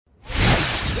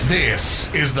This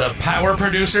is the Power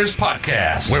Producers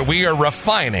Podcast, where we are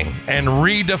refining and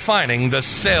redefining the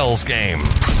sales game.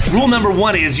 Rule number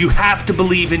one is you have to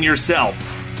believe in yourself.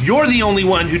 You're the only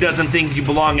one who doesn't think you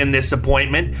belong in this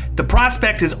appointment. The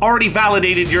prospect has already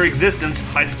validated your existence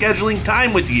by scheduling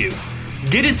time with you.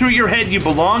 Get it through your head you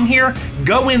belong here,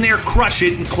 go in there, crush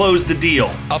it, and close the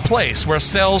deal. A place where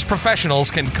sales professionals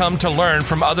can come to learn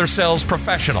from other sales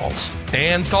professionals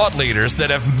and thought leaders that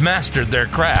have mastered their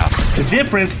craft. The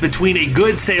difference between a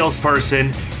good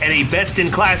salesperson and a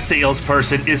best-in-class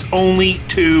salesperson is only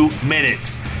 2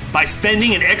 minutes. By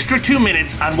spending an extra 2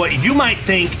 minutes on what you might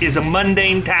think is a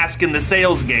mundane task in the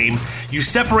sales game, you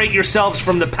separate yourselves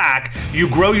from the pack, you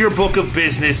grow your book of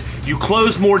business, you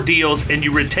close more deals, and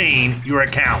you retain your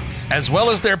accounts. As well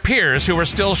as their peers who are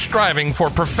still striving for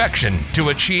perfection to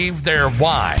achieve their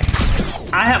why.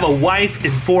 I have a wife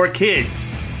and 4 kids.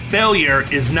 Failure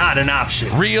is not an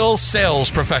option. Real sales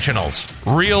professionals,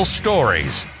 real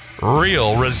stories,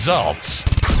 real results.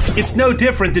 It's no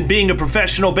different than being a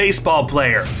professional baseball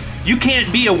player. You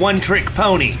can't be a one-trick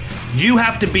pony. You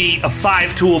have to be a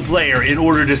 5-tool player in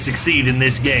order to succeed in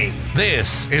this game.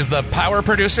 This is the Power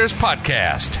Producers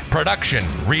Podcast, production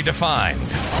redefined.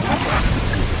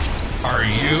 Are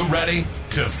you ready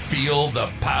to feel the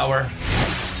power?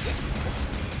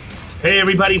 Hey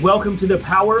everybody, welcome to the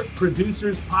Power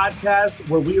Producers Podcast,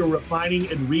 where we are refining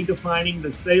and redefining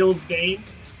the sales game.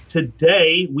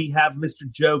 Today, we have Mr.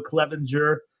 Joe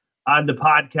Clevenger on the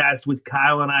podcast with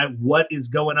Kyle and I. What is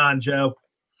going on, Joe?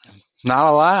 Not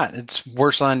a lot. It's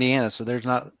Warsaw, Indiana, so there's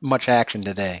not much action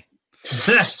today. What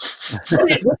does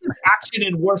action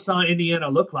in Warsaw, Indiana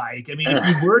look like? I mean, if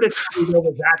you were to tell me there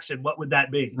was action, what would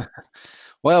that be?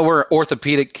 Well, we're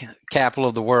orthopedic capital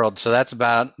of the world, so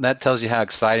that tells you how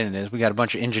exciting it is. We got a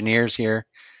bunch of engineers here,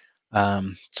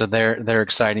 so they're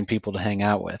exciting people to hang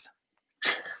out with.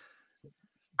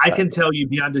 I can tell you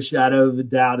beyond a shadow of a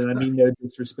doubt, and I mean no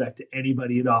disrespect to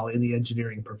anybody at all in the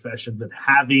engineering profession, but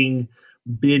having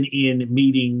been in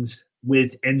meetings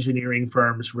with engineering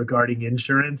firms regarding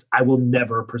insurance, I will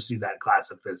never pursue that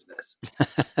class of business.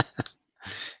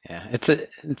 Yeah,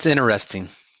 it's interesting.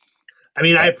 I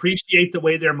mean, I appreciate the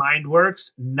way their mind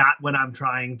works, not when I'm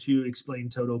trying to explain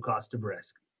total cost of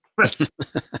risk.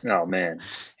 Oh, man.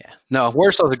 Yeah. No,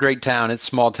 Warsaw's a great town. It's a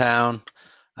small town.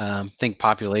 I think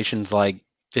population's like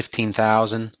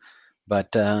 15,000,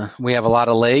 but we have a lot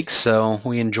of lakes, so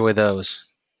we enjoy those.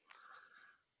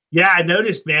 Yeah, I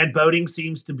noticed, man, boating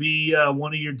seems to be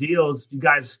one of your deals. Do you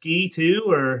guys ski too,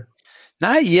 or?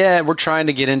 Not yet. We're trying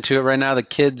to get into it right now. The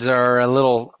kids are a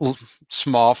little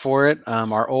small for it.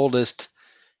 Our oldest,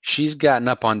 she's gotten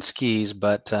up on skis,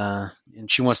 but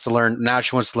and she wants to learn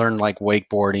like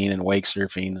wakeboarding and wake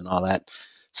surfing and all that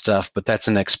stuff, but that's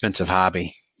an expensive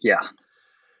hobby. Yeah.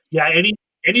 Yeah,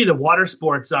 any of the water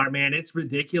sports are, man, it's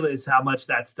ridiculous how much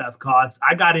that stuff costs.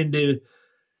 I got into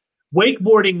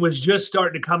wakeboarding was just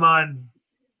starting to come on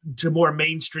to more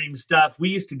mainstream stuff. We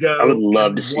used to go. I would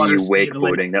love to see you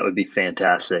wakeboarding. That would be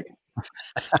fantastic.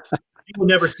 You will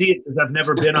never see it because I've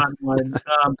never been on one.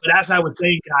 But as I was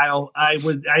saying, Kyle, I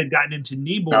had gotten into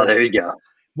kneeboarding. Oh, there you go.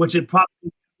 Which would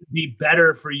probably be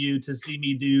better for you to see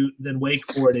me do than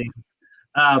wakeboarding.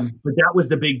 But that was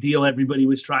the big deal everybody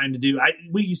was trying to do.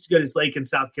 We used to go to this lake in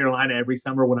South Carolina every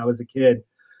summer when I was a kid.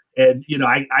 And,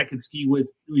 I could ski with,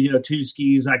 2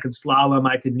 skis. I could slalom.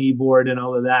 I could kneeboard and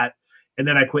all of that. And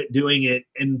then I quit doing it.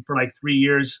 And for like 3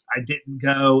 years, I didn't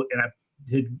go. And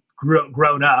I had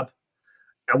grown up.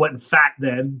 I wasn't fat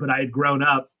then, but I had grown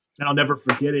up. And I'll never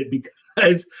forget it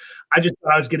because I just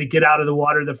thought I was going to get out of the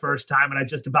water the first time. And I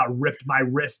just about ripped my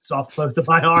wrists off both of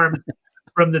my arms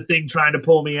from the thing trying to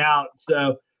pull me out.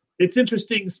 So it's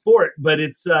interesting sport, but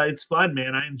it's fun,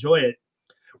 man. I enjoy it.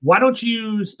 Why don't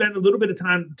you spend a little bit of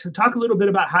time to talk a little bit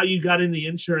about how you got in the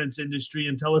insurance industry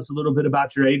and tell us a little bit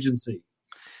about your agency?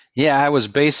 Yeah, I was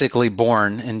basically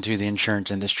born into the insurance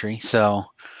industry. So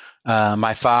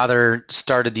my father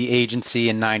started the agency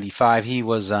in '95. He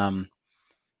was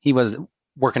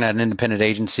working at an independent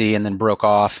agency and then broke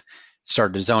off,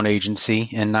 started his own agency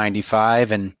in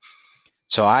 '95. And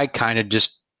so I kind of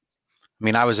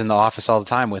I was in the office all the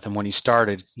time with him when he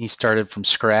started. He started from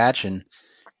scratch and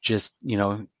just,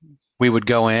 we would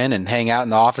go in and hang out in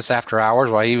the office after hours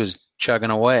while he was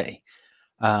chugging away.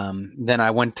 Then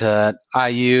I went to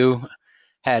IU,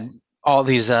 had all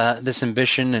these this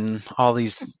ambition and all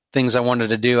these things I wanted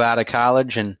to do out of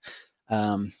college, and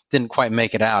didn't quite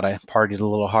make it out. I partied a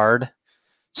little hard.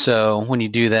 So when you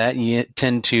do that, you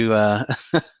tend to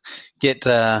get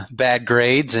bad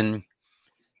grades, and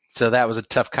so that was a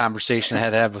tough conversation I had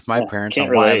to have with my parents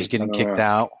on why I was getting kicked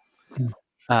out.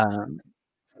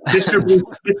 Mr.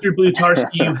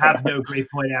 Blutarski, you have no grade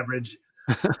point average.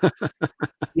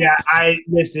 Yeah,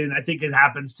 listen, I think it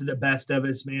happens to the best of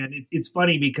us, man. It's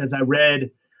funny because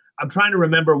I'm trying to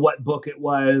remember what book it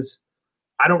was.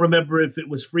 I don't remember if it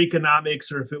was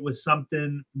Freakonomics or if it was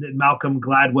something that Malcolm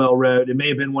Gladwell wrote. It may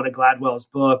have been one of Gladwell's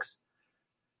books.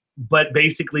 But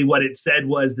basically what it said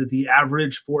was that the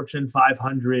average Fortune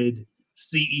 500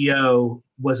 CEO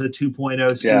was a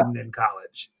 2.0 student in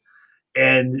college.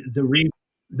 And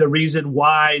the reason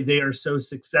why they are so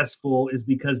successful is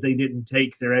because they didn't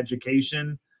take their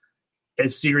education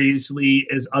as seriously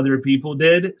as other people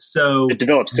did. So it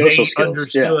developed social skills.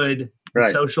 Understood the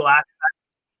social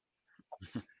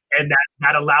aspect, and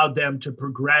that allowed them to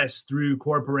progress through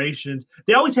corporations.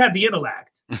 They always had the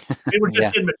intellect. They were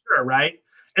just immature, right?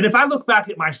 And if I look back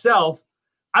at myself,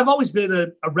 I've always been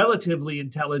a relatively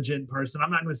intelligent person.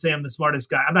 I'm not going to say I'm the smartest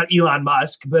guy. I'm not Elon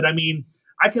Musk, but I mean,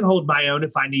 I can hold my own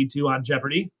if I need to on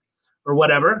Jeopardy or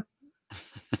whatever.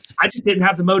 I just didn't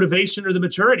have the motivation or the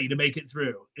maturity to make it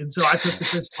through. And so I took the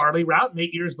Chris Farley route, and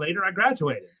 8 years later, I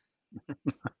graduated.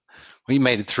 Well, you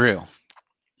made it through.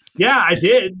 Yeah, I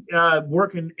did.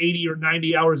 Working 80 or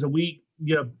 90 hours a week,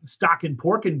 stocking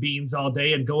pork and beans all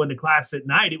day and going to class at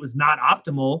night. It was not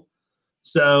optimal.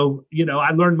 So,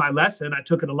 I learned my lesson. I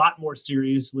took it a lot more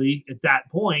seriously at that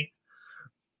point.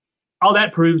 All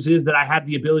that proves is that I had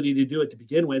the ability to do it to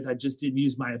begin with. I just didn't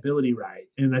use my ability right.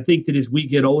 And I think that as we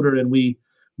get older and we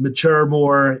mature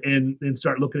more and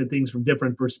start looking at things from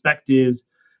different perspectives,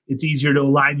 it's easier to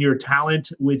align your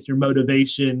talent with your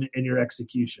motivation and your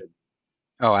execution.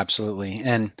 Oh, absolutely.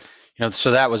 And,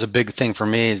 so that was a big thing for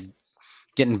me, is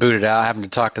getting booted out, having to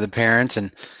talk to the parents.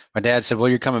 And my dad said, well,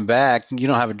 you're coming back. You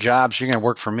don't have a job, so you're going to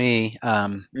work for me.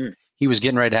 He was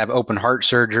getting ready to have open heart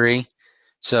surgery.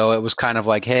 So it was kind of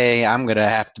like, hey, I'm going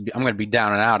to be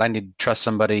down and out. I need to trust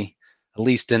somebody at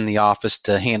least in the office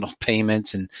to handle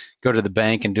payments and go to the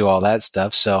bank and do all that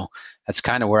stuff. So that's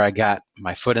kind of where I got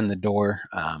my foot in the door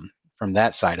from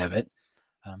that side of it.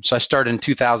 So I started in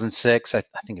 2006. I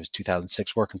think it was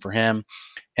 2006 working for him.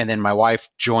 And then my wife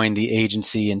joined the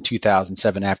agency in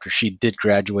 2007 after she did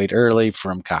graduate early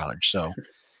from college. So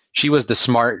she's the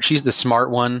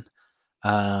smart one.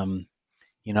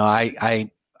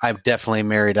 I've definitely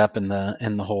married up in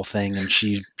the whole thing, and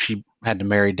she had to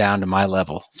marry down to my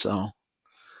level. So,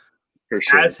 for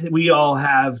sure. As we all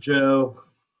have, Joe.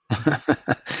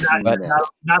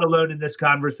 not alone in this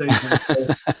conversation.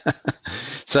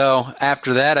 So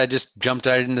after that, I just jumped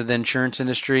right into the insurance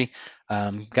industry,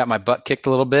 got my butt kicked a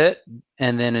little bit,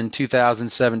 and then in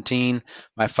 2017,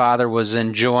 my father was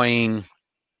enjoying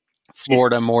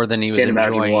Florida more than he was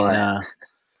enjoying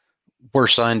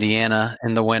Warsaw, Indiana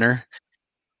in the winter.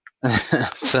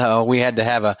 So we had to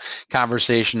have a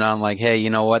conversation on like, hey,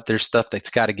 you know what? There's stuff that's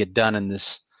got to get done in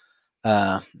this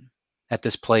at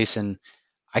this place, and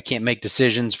I can't make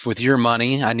decisions with your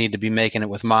money. I need to be making it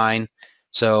with mine.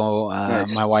 So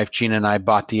nice. My wife Gina and I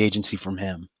bought the agency from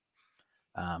him,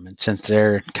 and since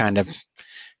they're kind of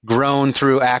grown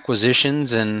through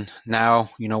acquisitions, and now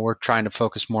we're trying to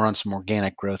focus more on some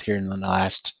organic growth here in the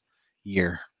last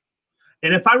year.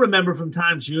 And if I remember from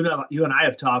times you and I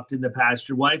have talked in the past,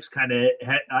 your wife's kind of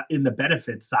in the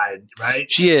benefit side,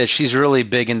 right? She is. She's really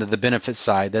big into the benefit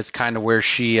side. That's kind of where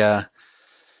she loves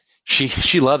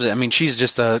it. I mean, she's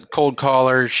just a cold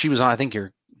caller. She was on, I think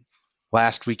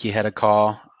last week you had a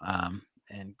call,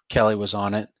 and Kelly was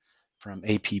on it from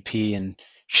APP, and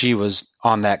she was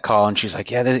on that call, and she's like,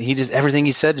 yeah, everything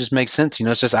he said just makes sense.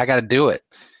 It's just, I got to do it,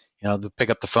 to pick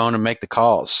up the phone and make the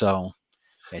calls. So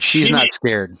yeah, she's not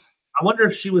scared. I wonder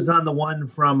if she was on the one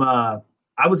from I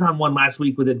was on one last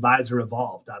week with Advisor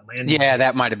Evolved on landing. Yeah,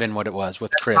 that might have been what it was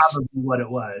with Chris. That's probably what it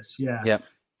was. Yeah. Yep.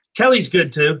 Kelly's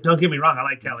good too. Don't get me wrong. I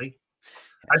like Kelly.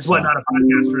 I just wasn't on a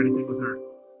podcast or anything with her.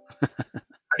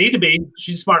 I need to be.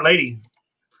 She's a smart lady.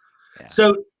 Yeah.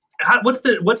 So what's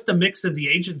the mix of the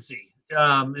agency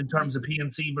in terms of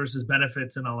PNC versus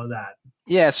benefits and all of that?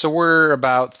 Yeah. So we're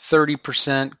about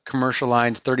 30% commercial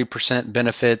lines, 30%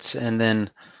 benefits, and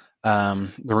then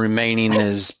the remaining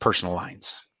is personal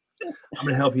lines. I'm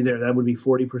going to help you there. That would be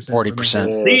 40%.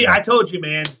 40%. See, I told you,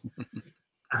 man.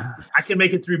 I can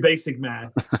make it through basic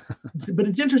math. But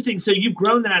it's interesting. So you've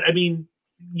grown that. I mean,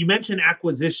 you mentioned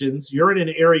acquisitions. You're in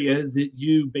an area that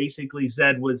you basically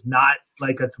said was not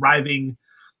like a thriving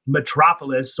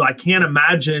metropolis. So I can't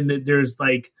imagine that there's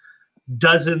like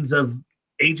dozens of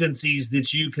agencies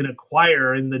that you can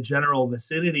acquire in the general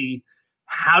vicinity.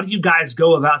 How do you guys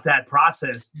go about that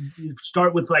process? You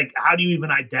start with like, how do you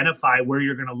even identify where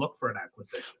you're going to look for an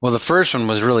acquisition? Well, the first one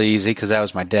was really easy because that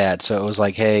was my dad. So it was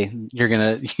like, hey, you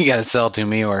got to sell to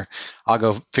me or I'll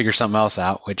go figure something else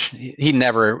out, which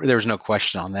there was no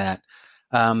question on that.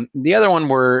 The other one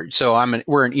we're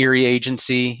an Erie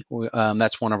agency.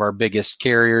 That's one of our biggest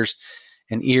carriers,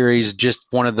 and Erie's just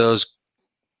one of those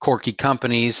quirky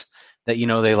companies that,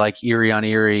 they like Erie on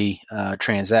Erie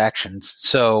transactions.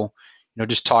 So,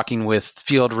 just talking with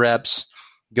field reps,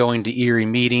 going to Erie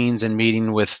meetings and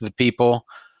meeting with the people.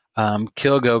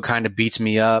 Kilgo kind of beats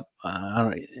me up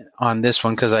on this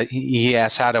one because he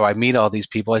asked, how do I meet all these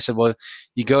people? I said, well,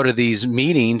 you go to these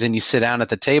meetings and you sit down at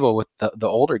the table with the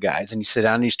older guys, and you sit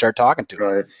down and you start talking to them.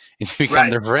 Right. And you become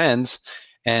their friends.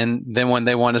 And then when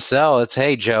they want to sell, it's,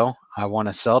 hey, Joe, I want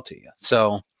to sell to you.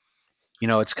 So,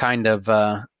 it's kind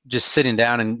of just sitting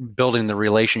down and building the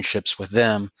relationships with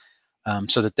them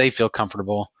so that they feel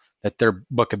comfortable that their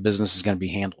book of business is going to be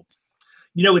handled.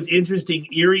 It's interesting.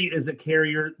 Erie is a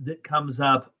carrier that comes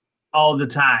up all the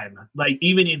time. Like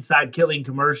even inside Killing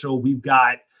Commercial, we've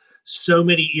got so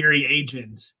many Erie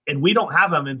agents, and we don't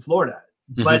have them in Florida,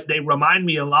 but they remind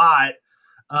me a lot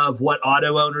of what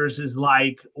Auto Owners is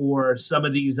like, or some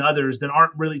of these others that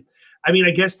aren't really, I mean,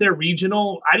 I guess they're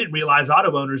regional. I didn't realize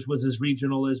Auto Owners was as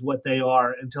regional as what they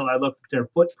are until I looked at their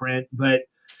footprint, but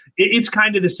it's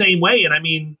kind of the same way. And I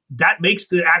mean, that makes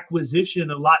the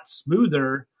acquisition a lot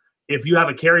smoother if you have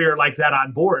a carrier like that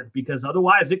on board, because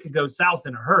otherwise it could go south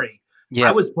in a hurry. Yeah.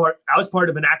 I was part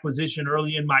of an acquisition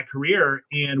early in my career,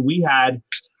 and we had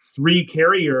 3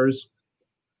 carriers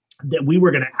that we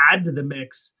were going to add to the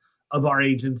mix of our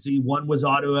agency. One was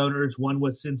Auto Owners, one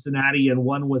was Cincinnati, and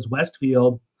one was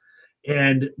Westfield.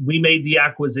 And we made the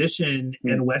acquisition,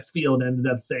 and Westfield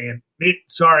ended up saying,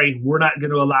 sorry, we're not going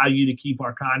to allow you to keep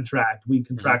our contract. We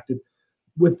contracted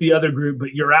with the other group,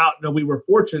 but you're out. No, we were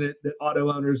fortunate that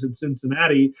Auto Owners in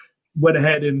Cincinnati went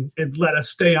ahead and let us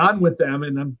stay on with them.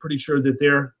 And I'm pretty sure that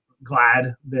they're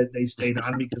glad that they stayed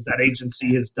on, because that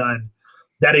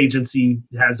agency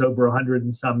has over 100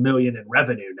 and some million in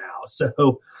revenue now.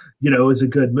 So, it was a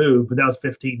good move, but that was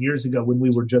 15 years ago when we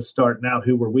were just starting out.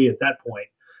 Who were we at that point?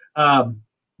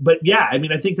 But yeah, I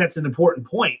mean, I think that's an important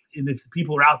point. And if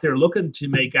people are out there looking to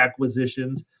make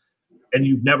acquisitions and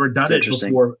you've never done it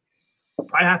before,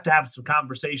 I have to have some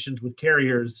conversations with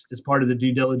carriers as part of the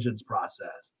due diligence process.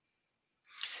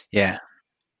 Yeah.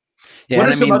 What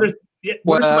are some other?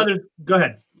 Go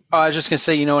ahead. I was just going to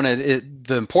say, and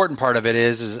the important part of it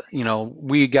is,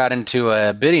 we got into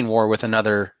a bidding war with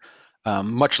another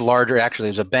much larger, actually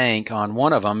it was a bank on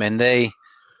one of them, and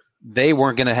they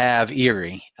weren't going to have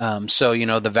Erie. So,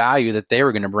 the value that they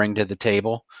were going to bring to the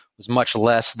table was much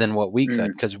less than what we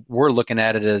could, because we're looking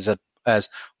at it as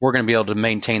we're going to be able to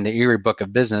maintain the Erie book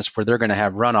of business where they're going to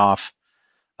have runoff,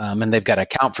 and they've got to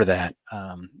account for that.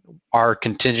 Our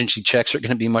contingency checks are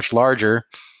going to be much larger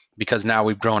because now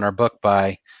we've grown our book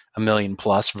by $1 million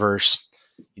plus versus,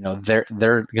 they're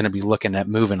going to be looking at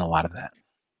moving a lot of that.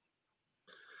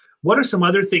 What are some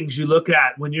other things you look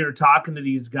at when you're talking to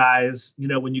these guys,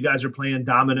 when you guys are playing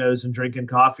dominoes and drinking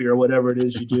coffee or whatever it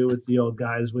is you do with the old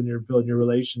guys when you're building your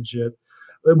relationship?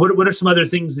 What are some other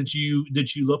things that you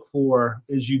look for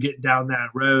as you get down that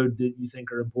road that you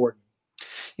think are important?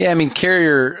 Yeah, I mean,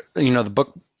 carrier, the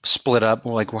book split up,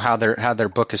 like how their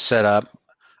book is set up.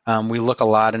 We look a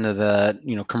lot into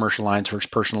the, commercial lines versus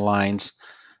personal lines.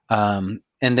 And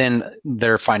then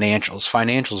their financials.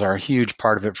 Financials are a huge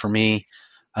part of it for me.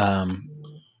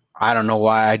 I don't know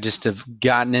why I just have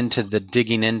gotten into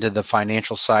digging into the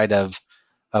financial side of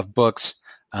books.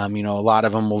 A lot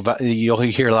of them you'll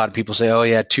hear a lot of people say, oh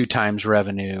yeah, 2 times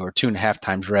revenue or 2.5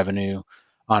 times revenue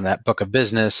on that book of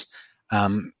business.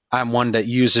 I'm one that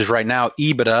uses right now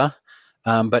EBITDA,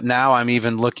 but now I'm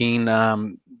even looking,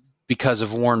 because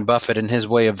of Warren Buffett and his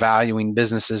way of valuing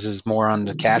businesses is more on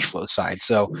the cash flow side.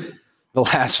 So the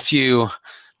last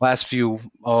few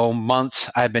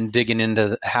months, I've been digging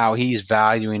into how he's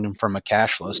valuing them from a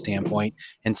cash flow standpoint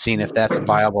and seeing if that's a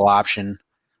viable option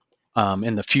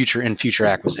in future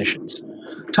acquisitions.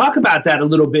 Talk about that a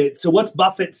little bit. So what's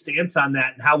Buffett's stance on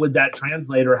that, and how would that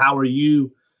translate, or how are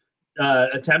you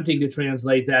attempting to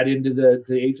translate that into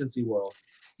the agency world?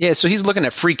 Yeah, so he's looking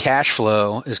at free cash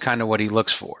flow is kind of what he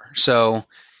looks for. So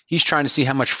he's trying to see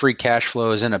how much free cash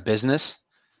flow is in a business.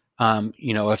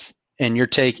 You're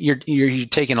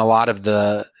taking a lot of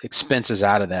the expenses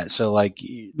out of that. So like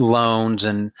loans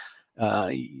and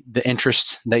the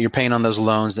interest that you're paying on those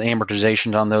loans, the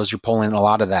amortizations on those, you're pulling a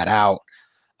lot of that out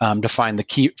to find the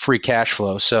key free cash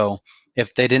flow. So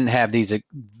if they didn't have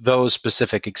those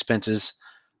specific expenses,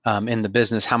 in the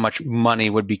business, how much money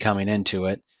would be coming into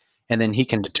it, and then he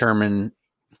can determine,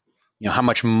 how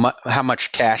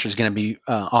much cash is going to be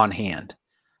on hand.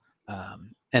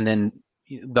 And then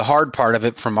the hard part of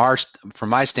it from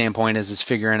my standpoint is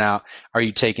figuring out, are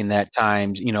you taking that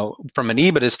time, from an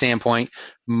EBITDA standpoint,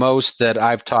 most that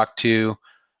I've talked to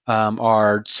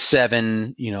are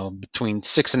 7, between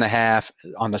 6.5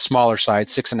 on the smaller side,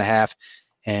 6.5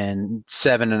 and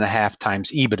 7.5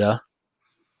 times EBITDA,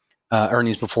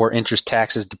 earnings before interest,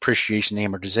 taxes, depreciation,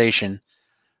 amortization.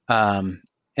 And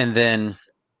then,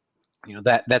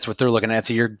 that's what they're looking at.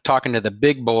 So you're talking to the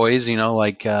big boys,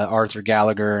 like Arthur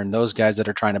Gallagher and those guys that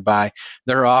are trying to buy.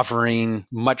 They're offering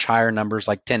much higher numbers,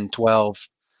 like 10, 12.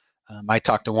 I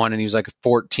talked to one and he was like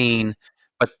 14.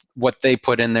 But what they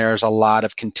put in there is a lot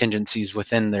of contingencies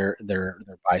within their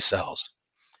buy sells.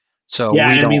 So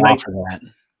Yeah, we don't like offer that.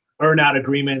 earn out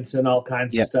agreements and all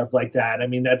kinds Yep. of stuff like that. I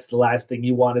mean, that's the last thing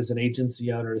you want as an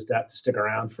agency owner, is to have to stick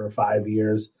around for 5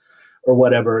 years or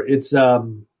whatever. It's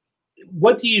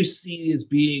what do you see as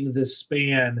being the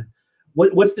span?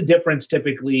 What's the difference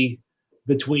typically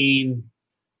between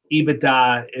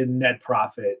EBITDA and net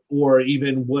profit, or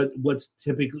even what's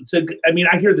typically? So, I mean,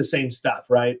 I hear the same stuff,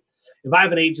 right? If I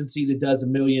have an agency that does $1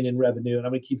 million in revenue, and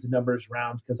I'm going to keep the numbers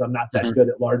round because I'm not that good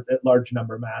at large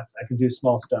number math. I can do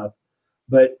small stuff,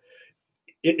 but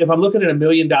if I'm looking at $1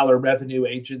 million revenue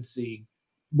agency,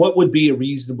 what would be a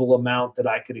reasonable amount that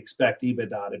I could expect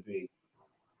EBITDA to be?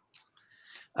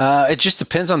 It just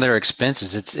depends on their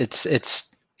expenses.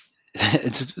 It's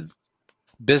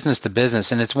business to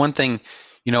business, and it's one thing,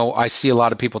 I see a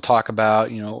lot of people talk about,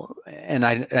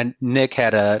 and Nick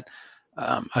had a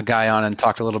guy on and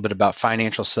talked a little bit about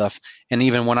financial stuff. And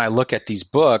even when I look at these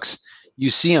books, you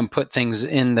see them put things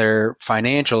in their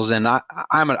financials, and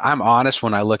I'm honest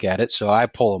when I look at it, so I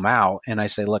pull them out and I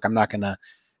say, look,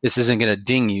 this isn't gonna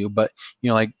ding you, but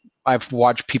like, I've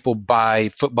watched people buy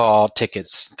football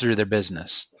tickets through their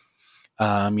business.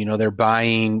 They're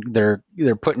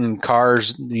putting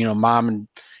cars,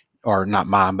 or not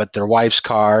mom, but their wife's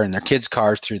car and their kids'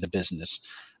 cars through the business.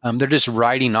 They're just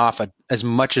writing off as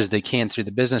much as they can through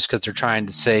the business because they're trying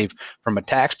to save from a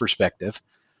tax perspective.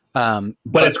 But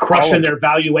it's crushing their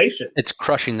valuation. It's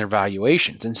crushing their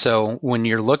valuations. And so when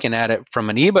you're looking at it from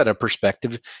an EBITDA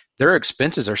perspective, their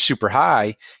expenses are super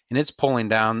high, and it's pulling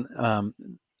down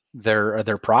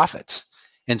their profits.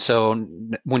 And so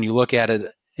when you look at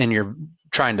it and you're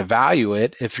trying to value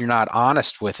it, if you're not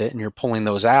honest with it and you're pulling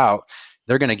those out,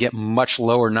 they're going to get much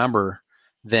lower number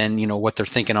than what they're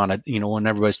thinking on when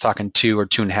everybody's talking 2 or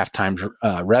 2.5 times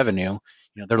revenue.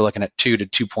 They're looking at 2 to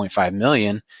 2.5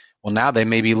 million. Well, now they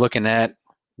may be looking at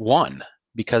 1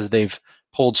 because they've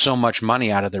pulled so much money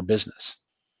out of their business.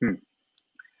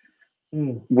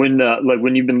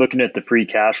 When you've been looking at the free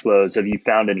cash flows, have you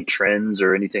found any trends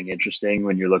or anything interesting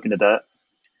when you're looking at that?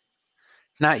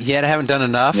 Not yet. I haven't done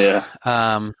enough. Yeah.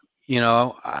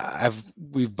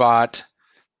 We've bought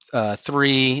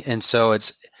 3, and so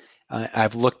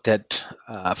I've looked at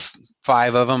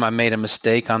 5 of them. I made a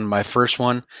mistake on my first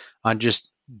one on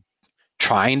just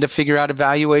trying to figure out a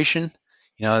valuation.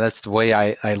 That's the way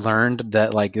I learned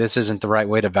that, like, this isn't the right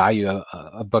way to value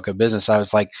a book of business. I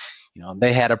was like,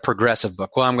 they had a progressive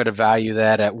book. Well, I'm going to value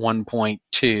that at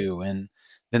 1.2, and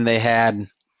then they had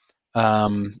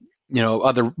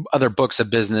other books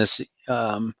of business,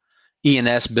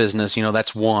 E&S business,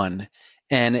 that's 1,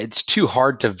 and it's too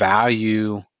hard to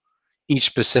value each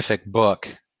specific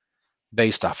book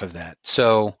based off of that.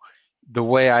 So the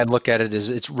way I look at it is,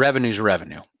 it's revenue's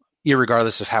revenue,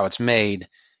 irregardless of how it's made.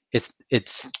 It's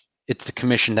the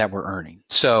commission that we're earning.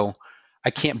 So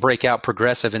I can't break out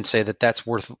progressive and say that that's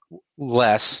worth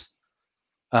less.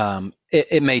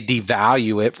 It may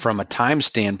devalue it from a time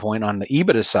standpoint on the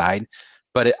EBITDA side,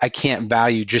 but I can't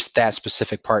value just that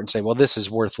specific part and say, well, this is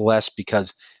worth less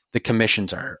because the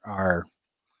commissions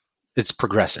it's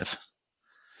progressive.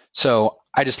 So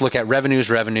I just look at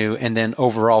revenue, and then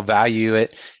overall value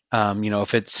it.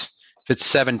 If it's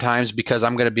 7 times, because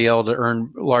I'm going to be able to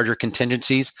earn larger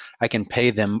contingencies, I can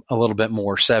pay them a little bit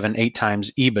more, 7, 8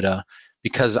 times EBITDA,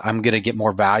 because I'm going to get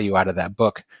more value out of that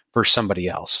book for somebody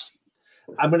else.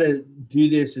 I'm going to do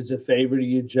this as a favor to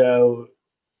you, Joe.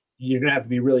 You're going to have to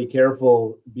be really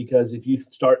careful, because if you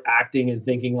start acting and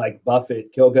thinking like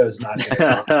Buffett, Kilgo's not going to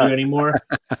talk to you anymore.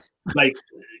 Like,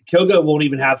 Kilgo won't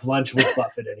even have lunch with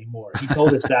Buffett anymore. He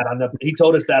told us that on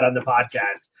the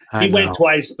podcast. He went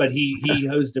twice, but he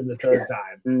hosed him the third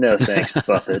time. No thanks,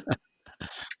 Buffett.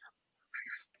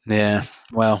 Yeah.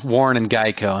 Well, Warren and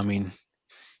Geico, I mean,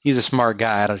 he's a smart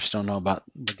guy. I just don't know about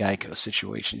the Geico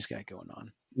situation he's got going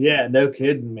on. Yeah, no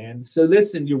kidding, man. So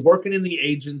listen, you're working in the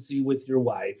agency with your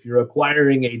wife. You're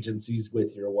acquiring agencies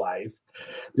with your wife.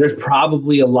 There's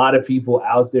probably a lot of people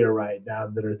out there right now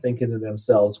that are thinking to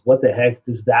themselves, what the heck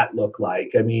does that look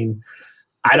like? I mean,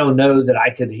 I don't know that I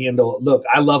could handle. Look,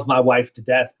 I love my wife to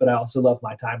death, but I also love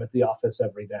my time at the office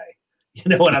every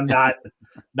day. When I'm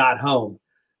not home.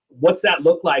 What's that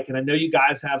look like? And I know you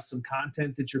guys have some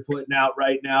content that you're putting out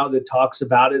right now that talks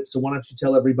about it. So why don't you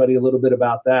tell everybody a little bit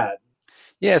about that?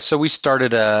 Yeah, so we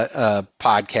started a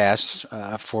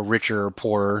podcast for richer or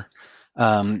poorer.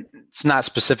 It's not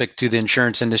specific to the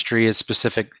insurance industry. It's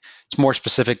more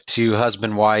specific to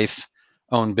husband, wife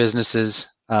owned businesses.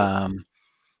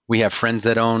 We have friends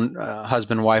that own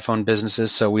husband, wife owned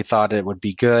businesses, so we thought it would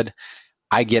be good.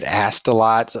 I get asked a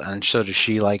lot, and so does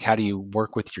she, like, how do you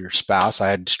work with your spouse? I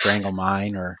had to strangle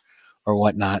mine or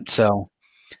whatnot. So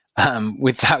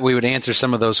we thought we would answer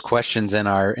some of those questions in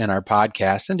our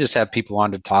podcast and just have people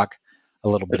on to talk a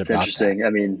little bit That's about interesting. that. I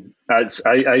mean,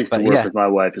 I used to work with my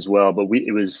wife as well, but we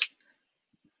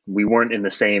weren't in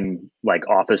the same like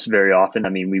office very often. I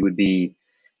mean, we would be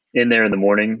in there in the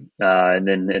morning and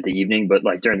then at the evening, but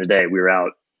like during the day we were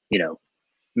out,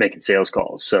 making sales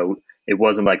calls. So it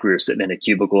wasn't like we were sitting in a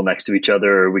cubicle next to each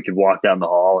other or we could walk down the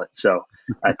hall. And so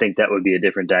I think that would be a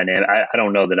different dynamic. I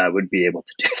don't know that I would be able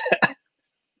to do that.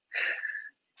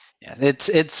 Yeah,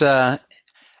 it's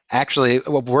actually,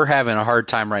 well, we're having a hard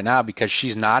time right now because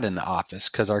she's not in the office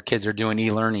because our kids are doing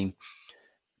e-learning.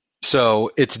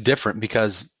 So it's different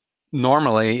because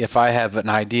normally if I have an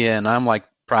idea and I'm like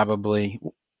probably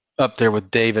up there with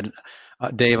Dave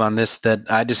on this, that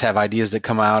I just have ideas that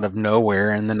come out of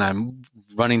nowhere, and then I'm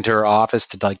running to her office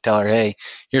to like tell her, hey,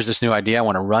 here's this new idea I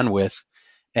want to run with,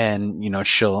 and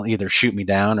she'll either shoot me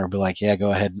down or be like, yeah,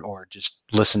 go ahead, or just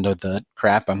listen to the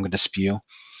crap I'm going to spew.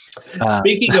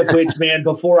 Speaking of which, man,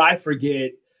 before I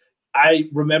forget, I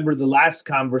remember the last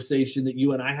conversation that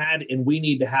you and I had, and we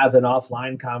need to have an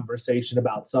offline conversation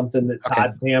about something that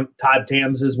Todd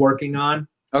Tams is working on.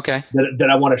 Okay. That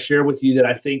I want to share with you that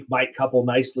I think might couple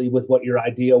nicely with what your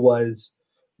idea was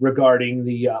regarding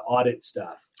the audit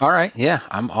stuff. All right. Yeah.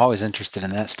 I'm always interested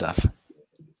in that stuff.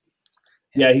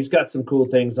 Yeah, he's got some cool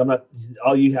things.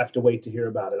 All you have to wait to hear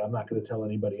about it. I'm not going to tell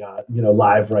anybody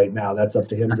live right now. That's up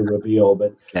to him to reveal.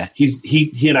 But yeah.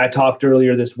 He and I talked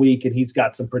earlier this week, and he's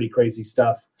got some pretty crazy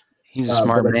stuff. He's a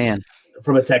smart man.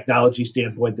 From a technology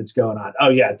standpoint that's going on. Oh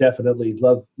yeah, definitely.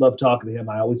 Love talking to him.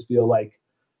 I always feel like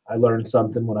I learned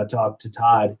something when I talk to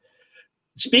Todd.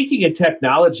 Speaking of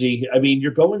technology, I mean,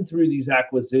 you're going through these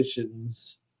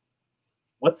acquisitions.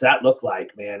 What's that look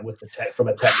like, man, with the tech from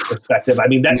a tech perspective? I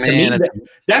mean,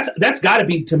 that's got to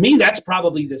be, to me, that's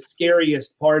probably the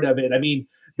scariest part of it. I mean,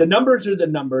 the numbers are the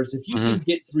numbers. If you can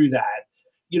get through that,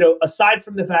 aside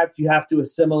from the fact you have to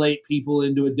assimilate people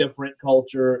into a different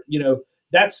culture,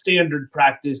 that's standard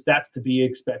practice. That's to be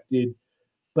expected.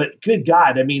 But good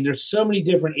God, I mean, there's so many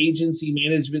different agency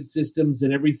management systems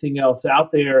and everything else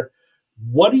out there.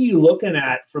 What are you looking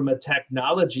at from a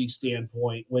technology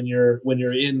standpoint when you're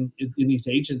in these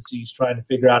agencies trying to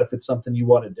figure out if it's something you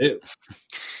want to do?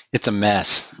 It's a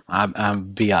mess. I'm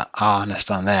be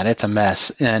honest on that. It's a mess,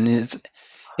 and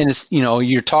it's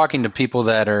you're talking to people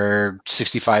that are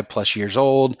 65 plus years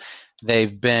old.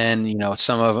 They've been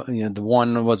the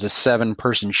one was a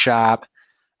 7-person shop.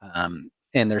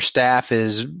 And their staff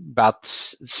is about the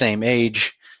same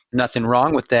age. Nothing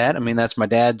wrong with that. I mean, that's my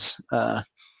dad's,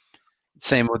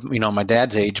 same with, my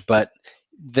dad's age, but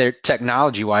they're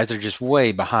technology wise, they're just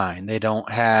way behind. They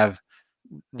don't have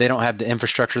the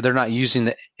infrastructure. They're not using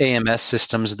the AMS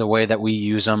systems the way that we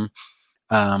use them.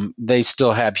 They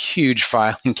still have huge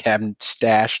filing cabinets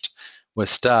stashed with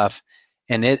stuff,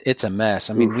 and it's a mess.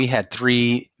 I mean, we had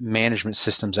 3 management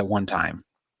systems at one time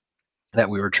that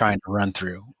we were trying to run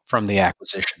through from the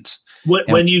acquisitions.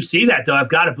 When you see that, though, I've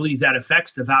got to believe that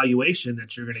affects the valuation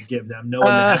that you're going to give them, knowing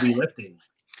the heavy lifting.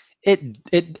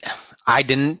 I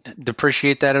didn't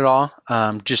depreciate that at all.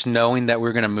 Just knowing that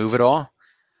we're going to move it all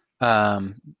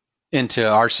into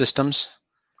our systems.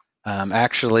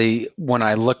 Actually, when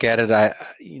I look at it,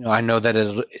 I know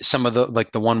that some of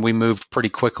the one we moved pretty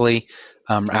quickly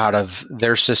out of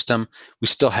their system. We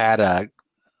still had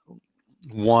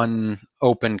one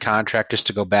open contract just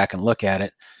to go back and look at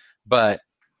it, but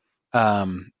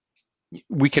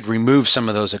we could remove some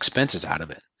of those expenses out of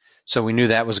it. So we knew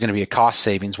that was going to be a cost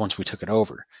savings once we took it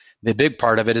over. The big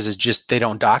part of it is just they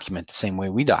don't document the same way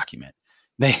we document.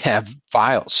 They have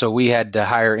files. So we had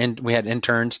to we had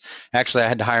interns. Actually, I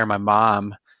had to hire my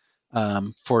mom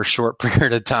for a short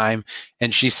period of time,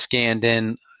 and she scanned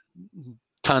in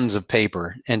tons of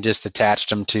paper and just attached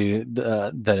them to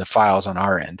the files on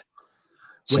our end.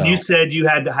 When you said you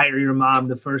had to hire your mom,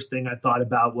 the first thing I thought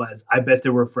about was, I bet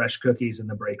there were fresh cookies in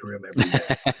the break room every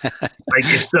day. Like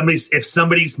if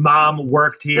somebody's mom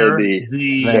worked here,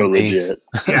 so legit.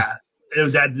 Yeah,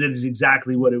 that is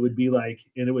exactly what it would be like,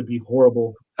 and it would be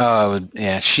horrible. Oh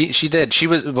yeah, she did. She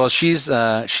loves,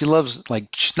 like,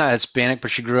 she's not Hispanic,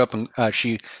 but she grew up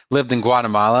she lived in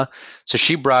Guatemala, so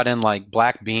she brought in like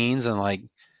black beans and like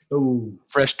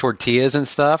fresh tortillas and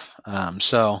stuff.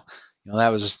 So that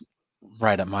was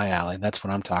right up my alley. That's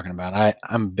what I'm talking about.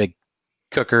 I'm a big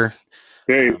cooker.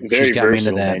 Very she's got versatile, me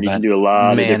into that. man. You can do a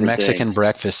lot of different Mexican things.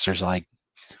 breakfasts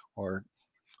are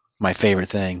my favorite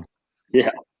thing.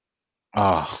 Yeah.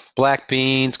 Oh, black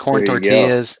beans, corn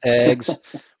tortillas, eggs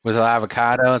with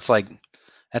avocado. It's like,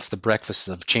 that's the breakfast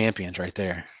of champions right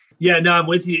there. Yeah, no, I'm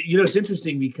with you. It's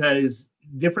interesting because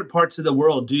different parts of the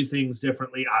world do things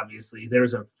differently. Obviously,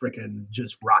 there's a freaking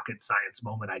just rocket science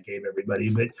moment I gave everybody.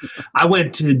 But I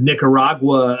went to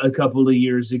Nicaragua a couple of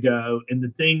years ago, and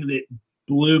the thing that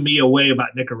blew me away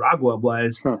about Nicaragua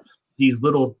was these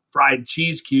little fried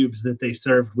cheese cubes that they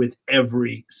served with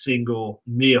every single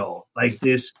meal, like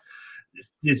this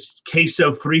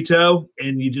queso frito,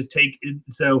 and you just take it.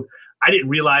 So I didn't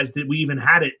realize that we even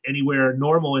had it anywhere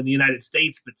normal in the United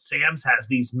States, but Sam's has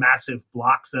these massive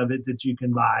blocks of it that you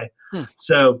can buy.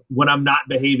 So when I'm not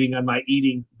behaving on my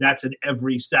eating, that's an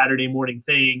every Saturday morning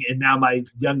thing. And now my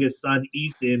youngest son,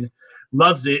 Ethan,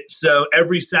 loves it. So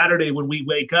every Saturday when we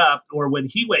wake up, or when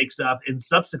he wakes up and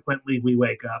subsequently we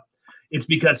wake up, it's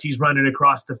because he's running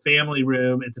across the family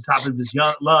room at the top of his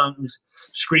lungs,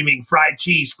 screaming, fried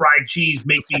cheese,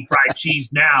 make me fried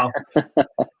cheese now.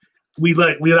 We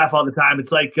laugh all the time.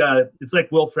 It's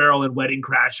like Will Ferrell in Wedding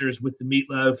Crashers with the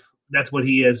meatloaf. That's what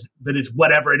he is, but it's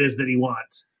whatever it is that he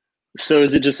wants. So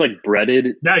is it just like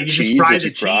breaded? No, you cheese just fry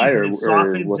the cheese and it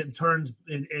softens and turns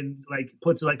and like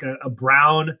puts like a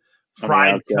brown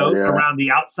fried coat around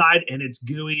the outside, and it's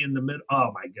gooey in the middle.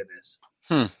 Oh my goodness.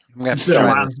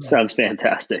 Sounds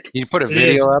fantastic. You put a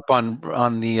video up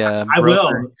on the I will.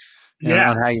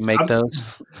 On how you make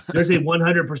those. There's a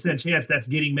 100% chance that's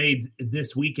getting made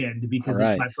this weekend, because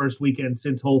it's my first weekend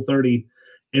since Whole30,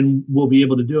 and we'll be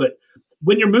able to do it.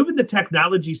 When you're moving the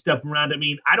technology stuff around, I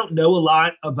mean, I don't know a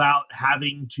lot about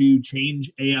having to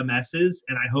change AMSs,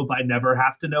 and I hope I never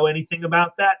have to know anything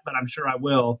about that, but I'm sure I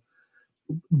will.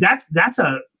 That's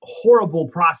a horrible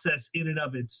process in and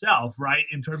of itself, right?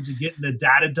 In terms of getting the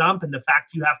data dump and the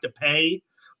fact you have to pay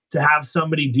to have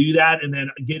somebody do that and then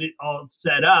get it all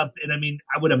set up. And I mean,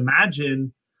 I would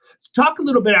imagine, talk a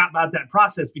little bit about that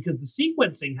process, because the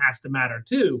sequencing has to matter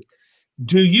too.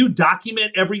 Do you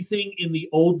document everything in the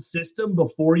old system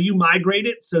before you migrate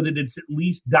it so that it's at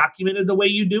least documented the way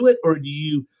you do it? Or do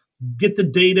you get the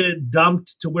data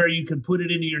dumped to where you can put it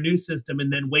into your new system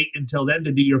and then wait until then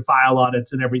to do your file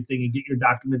audits and everything and get your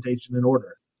documentation in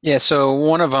order? Yeah, so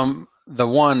one of them,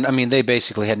 they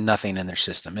basically had nothing in their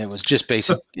system. It was just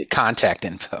basic contact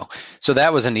info. So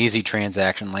that was an easy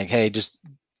transaction. Like, hey,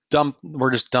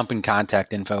 we're just dumping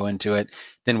contact info into it.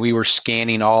 Then we were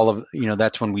scanning all of,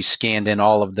 that's when we scanned in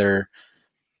all of their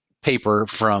paper,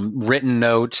 from written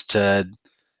notes to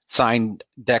signed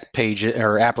deck pages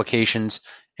or applications,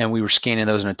 and we were scanning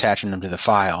those and attaching them to the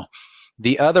file.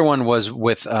 The other one was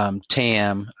with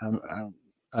TAM,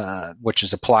 which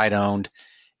is Applied owned,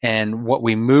 and what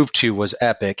we moved to was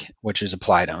Epic, which is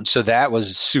Applied owned. So that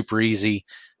was super easy.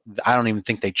 I don't even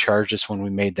think they charged us when we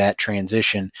made that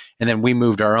transition, and then we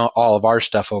moved all of our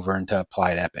stuff over into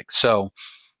Applied Epic. So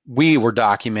we were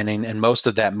documenting, and most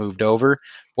of that moved over.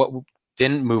 What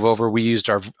didn't move over, we used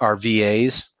our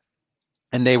VAs,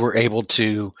 and they were able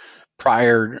to,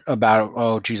 prior about,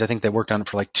 I think they worked on it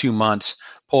for like 2 months,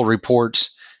 pull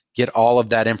reports, get all of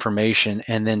that information,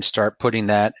 and then start putting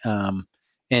that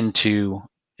into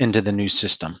the new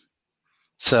system.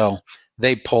 So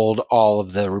they pulled all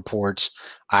of the reports.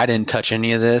 I didn't touch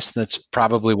any of this. That's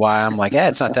probably why I'm like,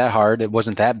 it's not that hard. It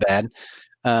wasn't that bad.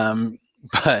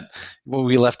 But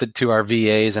we left it to our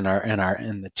VAs and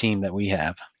the team that we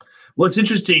have. Well, it's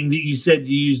interesting that you said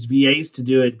you used VAs to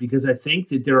do it, because I think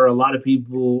that there are a lot of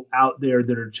people out there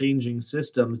that are changing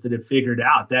systems that have figured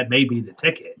out that may be the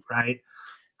ticket, right?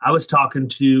 I was talking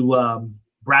to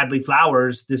Bradley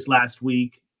Flowers this last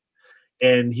week,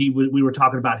 and we were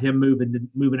talking about him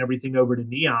moving everything over to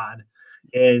Neon,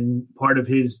 and part of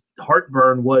his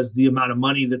heartburn was the amount of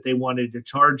money that they wanted to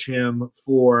charge him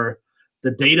for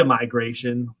the data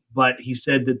migration. But he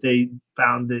said that they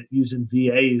found that using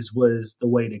VAs was the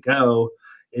way to go.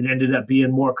 It ended up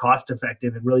being more cost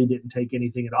effective and really didn't take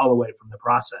anything at all away from the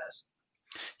process.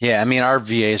 Yeah, I mean, our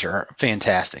VAs are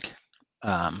fantastic.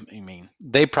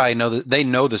 They probably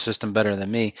know the system better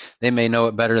than me. They may know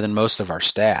it better than most of our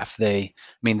staff.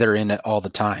 They're in it all the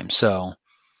time. So,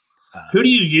 who do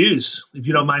you use, if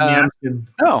you don't mind me asking?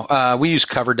 No, we use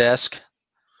CoverDesk.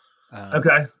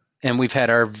 Okay. And we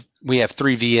have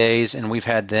 3 VAs, and we've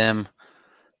had them.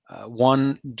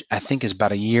 One, I think, is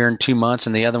about a year and 2 months,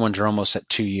 and the other ones are almost at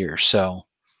 2 years. So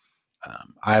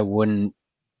I wouldn't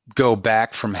go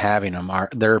back from having them.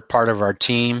 They're part of our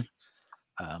team.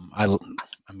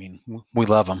 We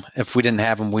love them. If we didn't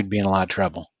have them, we'd be in a lot of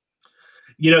trouble.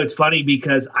 It's funny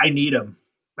because I need them.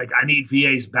 Like, I need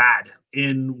VAs bad.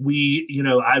 And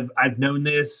I've known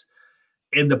this.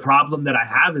 And the problem that I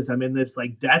have is I'm in this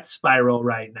like death spiral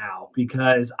right now,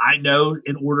 because I know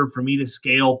in order for me to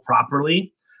scale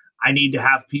properly, I need to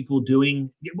have people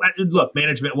doing, look,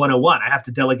 management 101. I have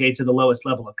to delegate to the lowest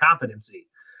level of competency.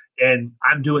 And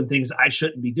I'm doing things I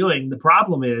shouldn't be doing. The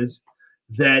problem is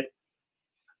that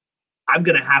I'm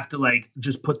going to have to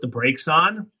just put the brakes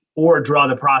on or draw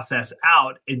the process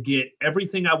out and get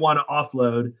everything I want to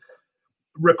offload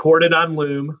recorded on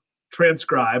Loom,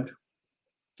 transcribed,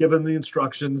 give them the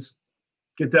instructions,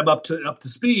 get them up to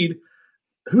speed.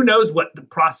 Who knows what the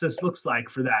process looks like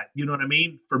for that? You know what I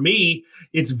mean? For me,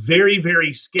 it's very,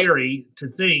 very scary to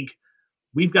think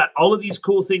we've got all of these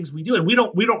cool things we do, and we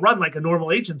don't run like a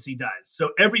normal agency does. So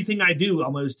everything I do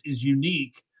almost is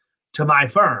unique to my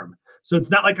firm. So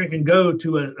it's not like I can go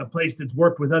to a place that's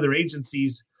worked with other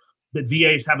agencies that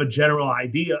VAs have a general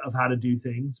idea of how to do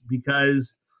things,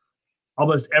 because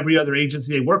almost every other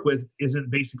agency they work with isn't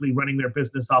basically running their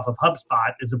business off of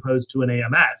HubSpot as opposed to an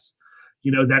AMS.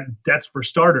 That's for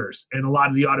starters. And a lot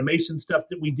of the automation stuff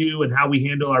that we do and how we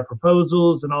handle our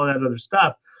proposals and all that other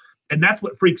stuff. And that's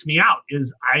what freaks me out,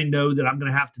 is I know that I'm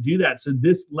going to have to do that. So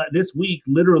this week,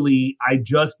 literally, I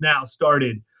just now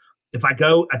started. If I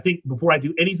go, I think before I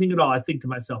do anything at all, I think to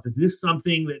myself, is this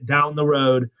something that down the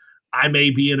road I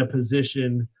may be in a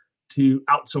position to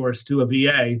outsource to a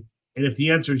VA? And if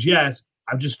the answer is yes,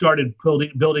 I've just started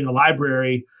building a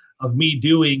library of me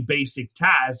doing basic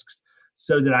tasks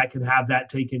so that I can have that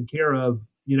taken care of,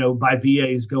 by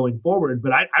VAs going forward.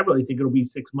 But I really think it'll be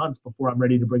 6 months before I'm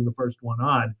ready to bring the first one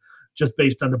on, just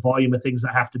based on the volume of things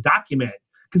I have to document.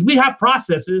 Because we have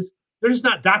processes, they're just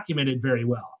not documented very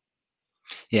well.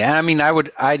 Yeah,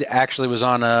 I actually was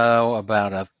on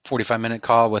about a 45-minute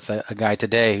call with a guy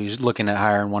today who's looking at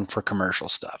hiring one for commercial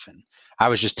stuff, and I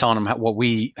was just telling him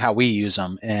how we use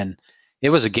them, and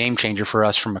it was a game changer for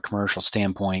us from a commercial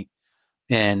standpoint,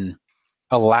 and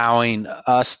allowing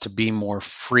us to be more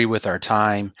free with our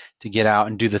time to get out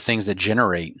and do the things that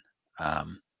generate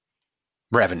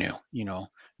revenue.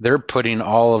 They're putting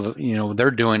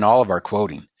they're doing all of our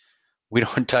quoting. We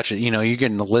don't touch it. You're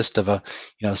getting a list of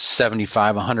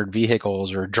 75, 100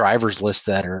 vehicles or driver's lists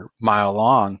that are mile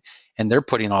long, and they're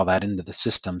putting all that into the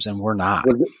systems, and we're not.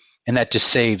 And that just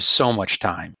saves so much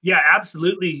time. Yeah,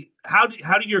 absolutely. How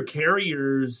do your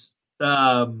carriers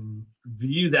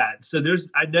view that? So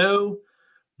I know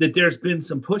that there's been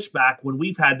some pushback when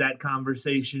we've had that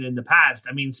conversation in the past.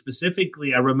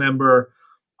 Specifically, I remember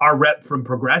our rep from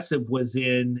Progressive was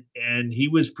in, and he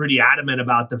was pretty adamant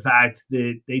about the fact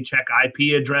that they check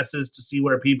IP addresses to see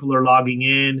where people are logging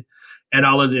in and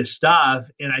all of this stuff.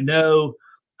 And I know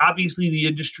obviously the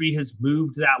industry has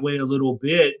moved that way a little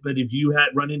bit, but if you had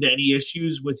run into any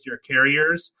issues with your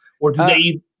carriers, or do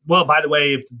they, well, by the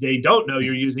way, if they don't know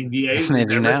you're using VAs and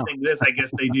they're listening to this, I guess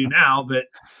they do now, but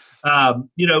have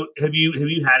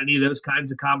you had any of those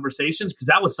kinds of conversations? Because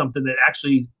that was something that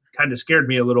actually kind of scared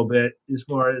me a little bit as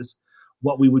far as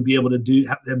what we would be able to do,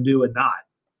 have them do and not.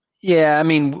 Yeah,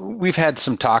 we've had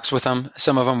some talks with them.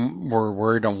 Some of them were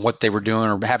worried on what they were doing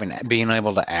or being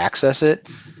able to access it.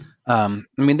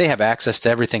 They have access to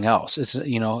everything else. It's,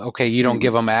 okay, you don't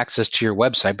give them access to your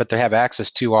website, but they have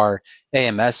access to our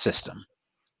AMS system,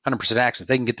 100% access.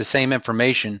 They can get the same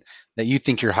information that you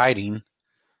think you're hiding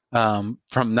from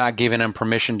not giving them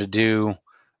permission to do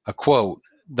a quote.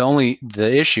 The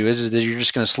issue is that you're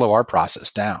just going to slow our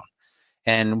process down,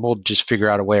 and we'll just figure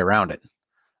out a way around it.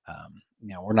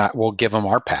 We'll give them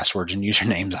our passwords and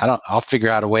usernames. I'll figure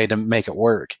out a way to make it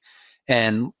work.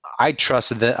 And I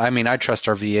trust I trust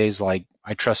our VAs like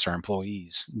I trust our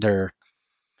employees. They're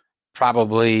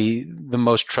probably the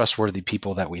most trustworthy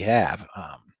people that we have.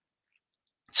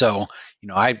 So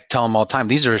I tell them all the time,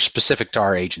 these are specific to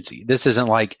our agency. This isn't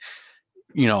like,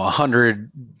 100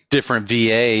 different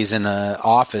VAs in an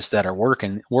office that are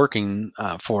working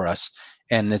for us,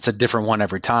 and it's a different one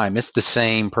every time. It's the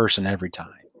same person every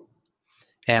time.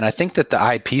 And I think that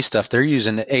the IP stuff, they're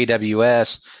using the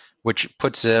AWS, which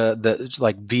puts the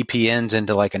VPNs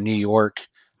into like a New York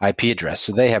IP address.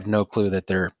 So they have no clue that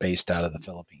they're based out of the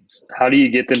Philippines. How do you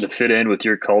get them to fit in with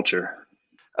your culture?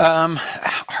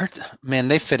 Man,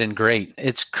 they fit in great.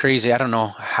 It's crazy. I don't know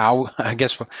how. I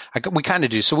guess we kind of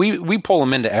do. So we pull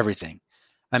them into everything.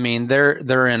 I mean,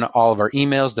 they're in all of our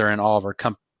emails. They're in all of our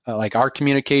like our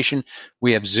communication.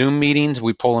 We have Zoom meetings.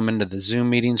 We pull them into the Zoom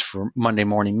meetings for Monday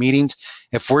morning meetings.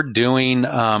 If we're doing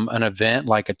an event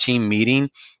like a team meeting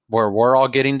where we're all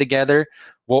getting together,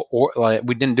 like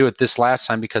we didn't do it this last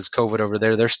time because COVID over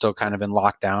there, they're still kind of in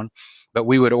lockdown. But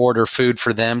we would order food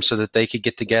for them so that they could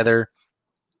get together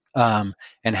and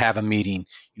have a meeting.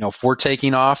 You know, if we're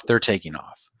taking off, they're taking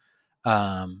off.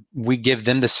 We give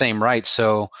them the same rights.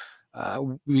 So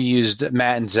we used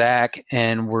Matt and Zach,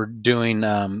 and we're doing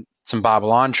some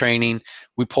Babylon training.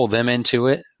 We pull them into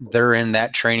it. They're in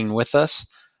that training with us.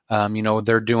 You know,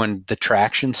 they're doing the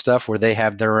traction stuff where they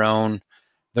have their own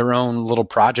little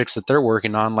projects that they're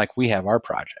working on, like we have our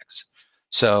projects.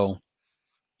 So,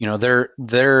 you know,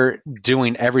 they're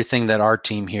doing everything that our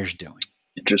team here is doing.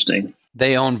 Interesting.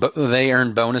 They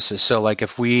earn bonuses. So, like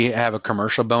if we have a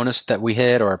commercial bonus that we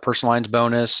hit or a personal lines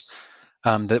bonus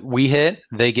that we hit,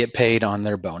 they get paid on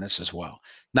their bonus as well.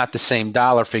 Not the same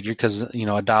dollar figure because, you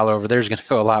know, $1 over there is going to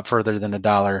go a lot further than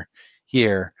 $1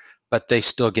 here, but they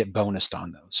still get bonused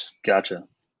on those. Gotcha.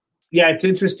 Yeah, it's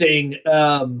interesting.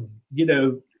 You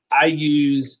know, I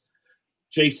use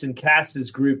Jason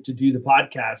Cass's group to do the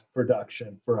podcast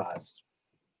production for us.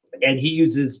 And he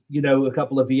uses, you know, a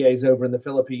couple of VAs over in the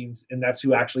Philippines, and that's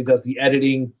who actually does the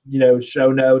editing, you know,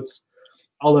 show notes,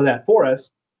 all of that for us.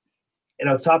 And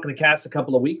I was talking to Cass a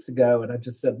couple of weeks ago, and I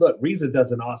just said, look, Riza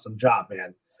does an awesome job,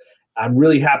 man. I'm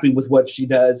really happy with what she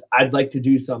does. I'd like to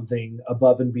do something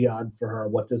above and beyond for her.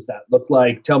 What does that look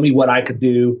like? Tell me what I could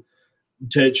do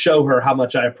to show her how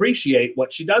much I appreciate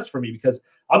what she does for me. Because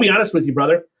I'll be honest with you,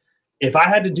 brother, if I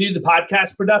had to do the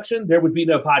podcast production, there would be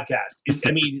no podcast.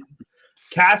 I mean,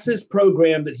 Cass's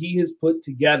program that he has put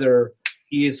together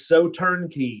is so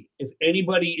turnkey. If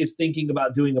anybody is thinking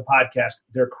about doing a podcast,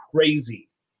 they're crazy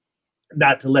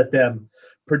not to let them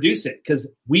produce it, because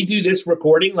we do this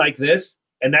recording like this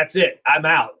and that's it. I'm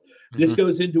out. This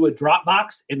goes into a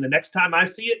Dropbox, and the next time I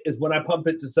see it is when I pump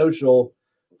it to social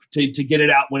to get it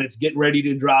out when it's getting ready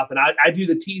to drop. And I do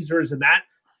the teasers and that,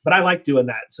 but I like doing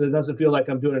that, so it doesn't feel like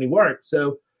I'm doing any work.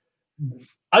 So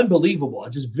unbelievable.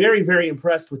 I'm just very, very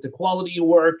impressed with the quality of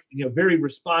work, you know, very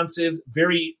responsive,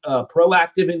 very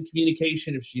proactive in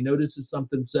communication if she notices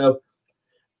something. So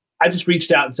I just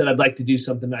reached out and said, I'd like to do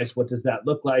something nice. What does that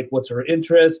look like? What's her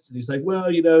interest? And he's like,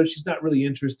 well, you know, she's not really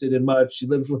interested in much. She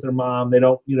lives with her mom. They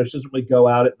don't, you know, she doesn't really go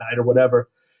out at night or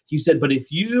whatever. He said, but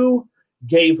if you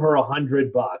gave her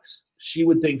 $100, she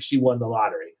would think she won the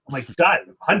lottery. I'm like,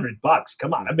 done. $100.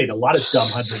 Come on. I made a lot of dumb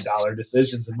 $100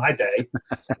 decisions in my day.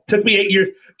 Took me 8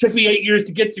 years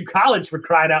to get through college, for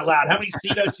crying out loud. How many C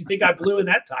notes do you think I blew in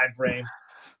that time frame?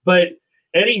 But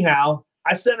anyhow,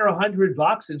 I sent her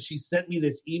 $100, and she sent me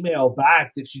this email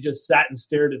back that she just sat and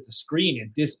stared at the screen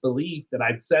in disbelief that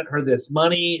I'd sent her this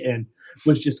money, and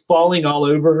was just falling all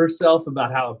over herself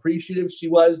about how appreciative she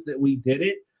was that we did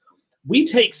it. We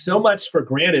take so much for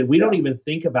granted. We don't even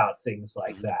think about things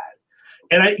like that.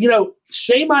 And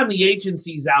shame on the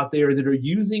agencies out there that are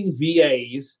using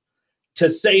VAs to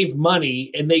save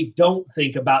money, and they don't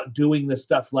think about doing the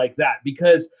stuff like that.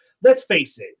 Because let's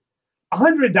face it,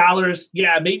 $100,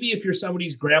 yeah, maybe if you're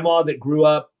somebody's grandma that grew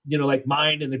up, you know, like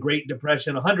mine in the Great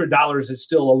Depression, $100 is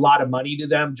still a lot of money to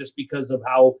them just because of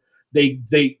how they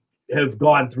have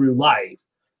gone through life.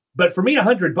 But for me,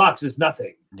 $100 is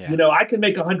nothing. Yeah. You know, I can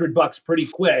make $100 pretty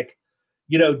quick,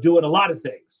 you know, doing a lot of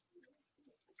things.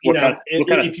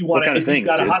 If you want to, if you've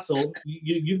got to hustle,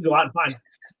 you can go out and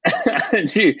find.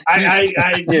 Dude, I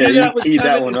knew that was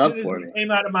coming as soon as it came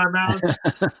out of my mouth.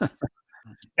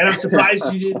 And I'm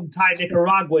surprised you didn't tie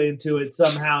Nicaragua into it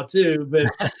somehow too. But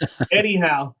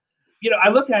anyhow, you know, I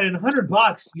look at it,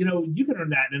 $100, you know, you can earn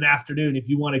that in an afternoon if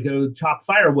you want to go chop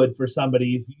firewood for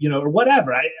somebody, you know, or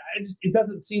whatever. It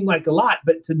doesn't seem like a lot,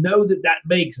 but to know that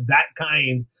makes that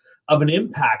kind of an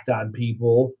impact on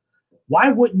people, why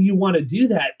wouldn't you want to do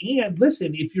that? And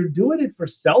listen, if you're doing it for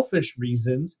selfish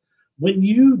reasons, when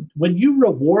you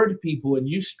reward people and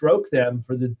you stroke them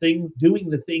for doing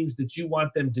the things that you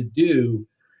want them to do,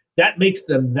 that makes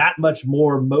them that much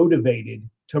more motivated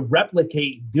to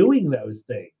replicate doing those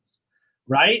things,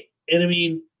 right? And I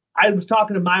mean, I was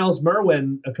talking to Miles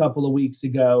Merwin a couple of weeks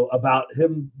ago about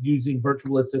him using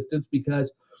virtual assistants because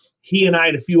he and I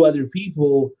and a few other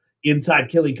people inside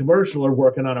Killing Commercial are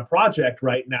working on a project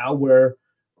right now where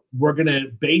we're going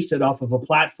to base it off of a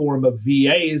platform of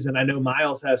VAs. And I know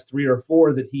Miles has 3 or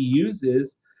 4 that he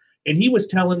uses. And he was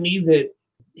telling me that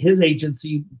his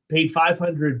agency paid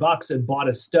 $500 and bought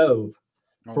a stove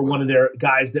for one of their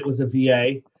guys that was a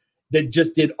VA that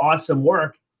just did awesome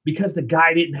work because the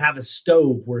guy didn't have a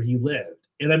stove where he lived.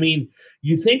 And I mean,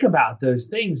 you think about those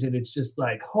things and it's just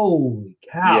like, holy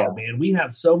cow, man, we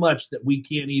have so much that we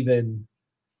can't even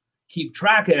keep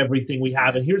track of everything we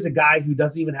have. And here's a guy who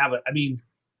doesn't even have doesn't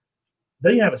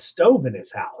even have a stove in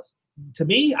his house. To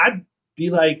me, I'd be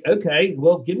like, okay,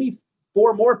 well, give me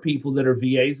 4 more people that are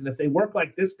VAs. And if they work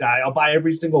like this guy, I'll buy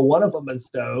every single one of them a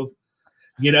stove,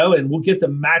 and we'll get the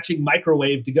matching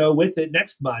microwave to go with it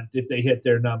next month if they hit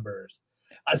their numbers.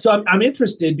 So I'm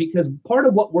interested because part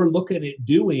of what we're looking at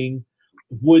doing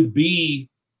would be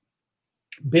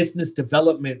business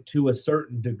development to a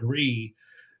certain degree.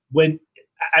 When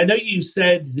I know you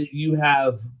said that you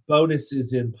have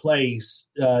bonuses in place,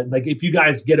 like if you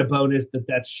guys get a bonus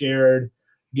that's shared,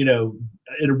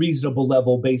 at a reasonable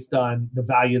level based on the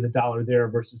value of the dollar there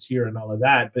versus here and all of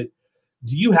that. But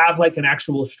do you have like an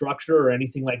actual structure or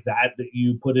anything like that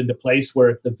you put into place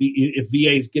where if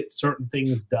VAs get certain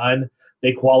things done,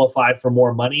 they qualify for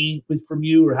more money from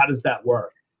you, or how does that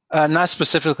work? Not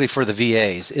specifically for the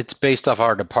VAs. It's based off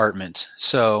our department.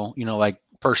 So, like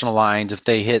personal lines, if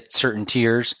they hit certain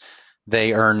tiers,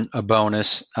 they earn a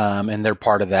bonus, and they're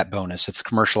part of that bonus. If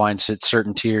commercial lines hit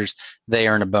certain tiers, they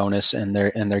earn a bonus, and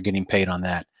they're getting paid on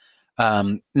that.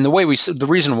 And the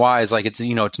reason why is like it's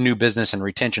it's new business and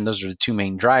retention. Those are the 2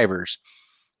 main drivers,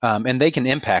 and they can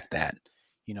impact that.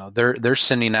 They're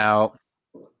sending out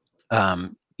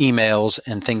emails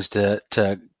and things to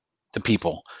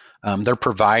people. They're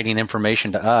providing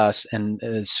information to us, and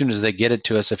as soon as they get it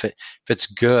to us, if it's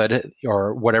good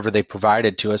or whatever they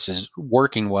provided to us is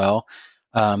working well,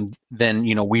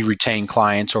 then we retain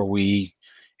clients, or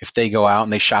if they go out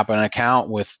and they shop an account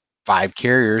with 5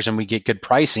 carriers and we get good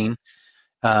pricing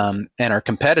and are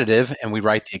competitive and we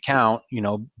write the account,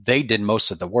 they did most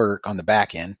of the work on the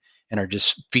back end and are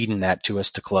just feeding that to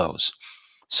us to close.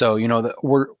 So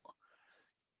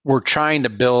we're trying to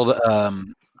build.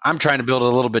 I'm trying to build it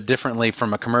a little bit differently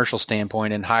from a commercial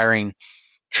standpoint and hiring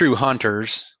true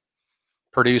hunters,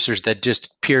 producers that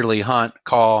just purely hunt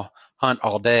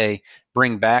all day,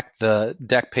 bring back the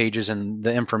deck pages and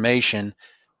the information,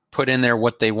 put in there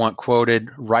what they want quoted,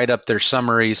 write up their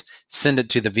summaries, send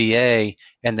it to the VA,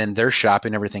 and then they're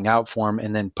shopping everything out for them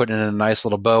and then putting a nice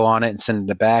little bow on it and sending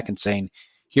it back and saying,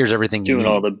 here's everything you need.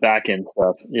 Doing all the back end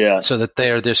stuff. Yeah. So that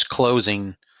they're just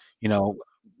closing,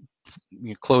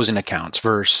 closing accounts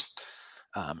versus,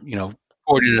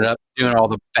 quoting it up, doing all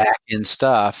the back end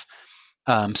stuff.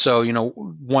 So,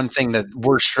 one thing that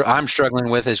I'm struggling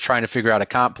with is trying to figure out a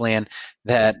comp plan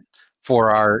that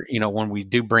for our, when we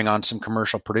do bring on some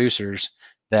commercial producers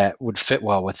that would fit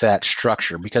well with that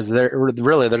structure, because they're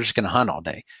just going to hunt all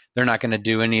day. They're not going to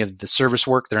do any of the service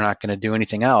work. They're not going to do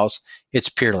anything else. It's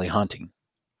purely hunting.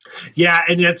 Yeah.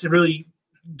 And that's really,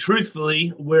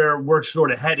 truthfully, where we're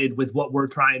sort of headed with what we're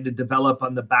trying to develop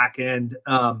on the back end.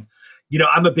 I'm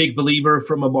a big believer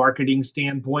from a marketing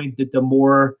standpoint that the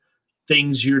more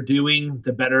things you're doing,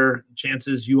 the better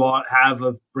chances you all have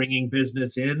of bringing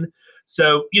business in.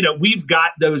 So, we've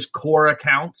got those core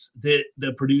accounts that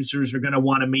the producers are going to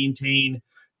want to maintain,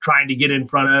 trying to get in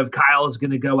front of. Kyle is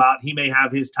going to go out. He may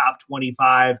have his top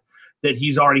 25 that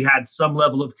he's already had some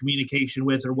level of communication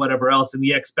with or whatever else. And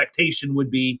the expectation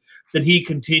would be that he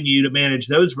continue to manage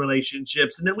those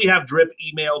relationships. And then we have drip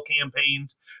email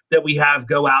campaigns that we have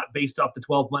go out based off the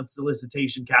 12-month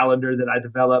solicitation calendar that I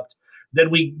developed. Then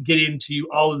we get into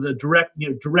all of the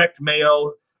direct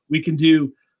mail. We can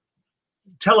do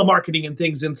telemarketing and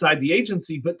things inside the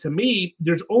agency. But to me,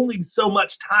 there's only so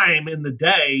much time in the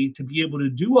day to be able to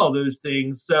do all those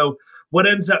things. So what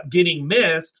ends up getting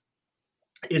missed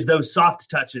is those soft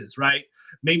touches, right?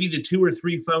 Maybe the 2 or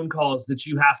 3 phone calls that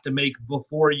you have to make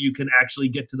before you can actually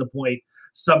get to the point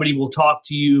somebody will talk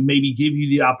to you, maybe give you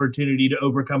the opportunity to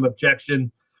overcome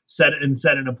objection, set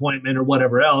an appointment or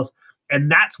whatever else. And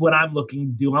that's what I'm looking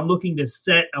to do. I'm looking to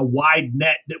set a wide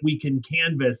net that we can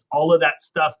canvas all of that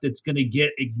stuff that's going to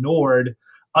get ignored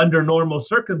under normal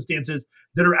circumstances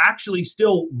that are actually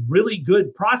still really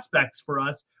good prospects for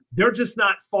us. They're just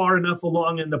not far enough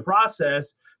along in the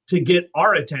process to get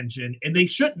our attention, and they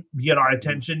shouldn't get our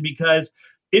attention because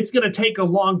it's going to take a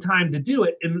long time to do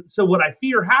it. And so what I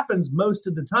fear happens most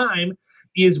of the time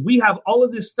is we have all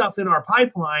of this stuff in our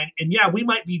pipeline, and yeah, we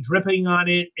might be dripping on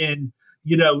it and,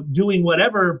 doing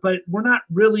whatever, but we're not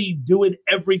really doing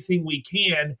everything we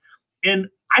can. And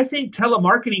I think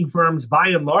telemarketing firms by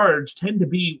and large tend to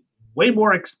be way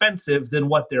more expensive than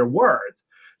what they're worth.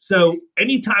 So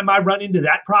anytime I run into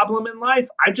that problem in life,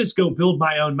 I just go build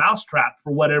my own mousetrap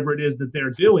for whatever it is that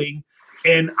they're doing.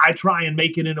 And I try and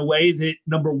make it in a way that,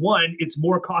 number one, it's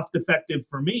more cost effective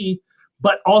for me,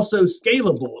 but also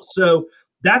scalable. So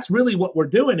that's really what we're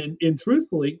doing. And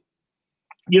truthfully,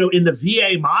 in the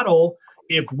VA model,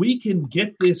 if we can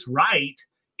get this right,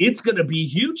 it's going to be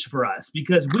huge for us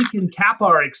because we can cap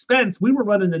our expense. We were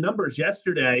running the numbers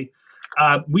yesterday.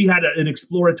 We had an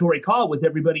exploratory call with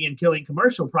everybody in Killing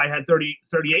Commercial, probably had 30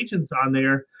 agents on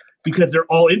there because they're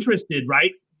all interested,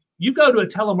 right? You go to a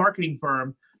telemarketing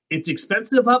firm, it's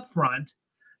expensive up front.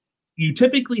 You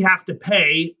typically have to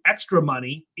pay extra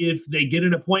money if they get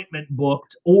an appointment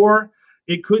booked, or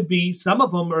it could be some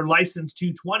of them are licensed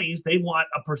 220s. They want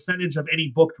a percentage of any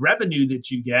booked revenue that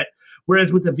you get.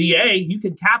 Whereas with the VA, you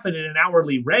can cap it at an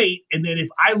hourly rate. And then if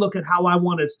I look at how I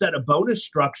want to set a bonus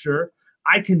structure,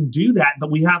 I can do that,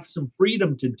 but we have some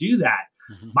freedom to do that.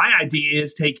 Mm-hmm. My idea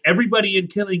is take everybody in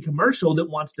Killing Commercial that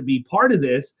wants to be part of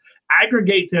this,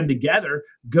 aggregate them together,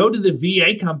 go to the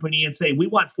VA company and say, we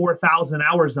want 4,000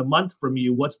 hours a month from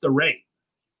you. What's the rate?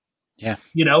 Yeah.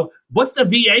 What's the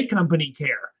VA company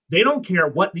care? They don't care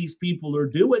what these people are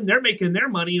doing. They're making their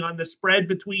money on the spread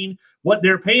between what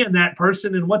they're paying that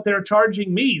person and what they're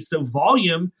charging me. So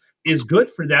volume is good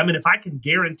for them. And if I can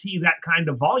guarantee that kind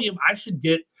of volume, I should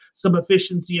get some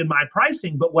efficiency in my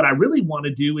pricing. But what I really want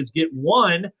to do is get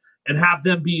one and have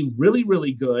them be really,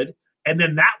 really good. And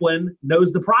then that one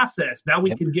knows the process. Now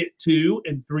we can get 2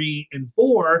 and 3 and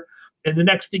 4. And the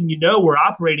next thing you know, we're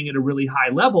operating at a really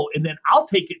high level. And then I'll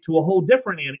take it to a whole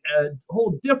different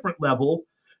level,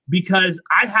 because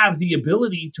I have the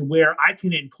ability to where I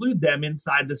can include them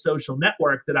inside the social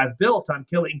network that I've built on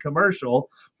Killing Commercial.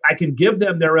 I can give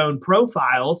them their own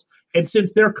profiles. And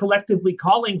since they're collectively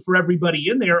calling for everybody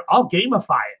in there, I'll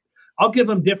gamify it. I'll give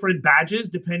them different badges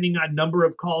depending on number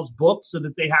of calls booked so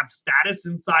that they have status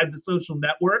inside the social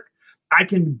network. I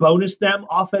can bonus them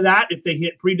off of that if they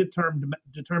hit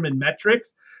determined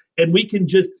metrics. And we can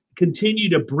just continue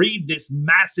to breed this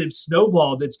massive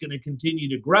snowball that's going to continue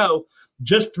to grow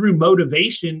just through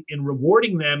motivation and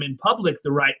rewarding them in public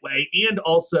the right way and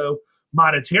also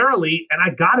monetarily. And I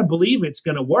got to believe it's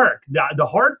going to work. The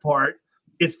hard part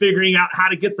is figuring out how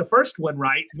to get the first one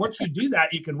right. Once you do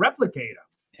that, you can replicate them.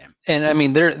 Yeah. And I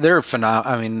mean, they're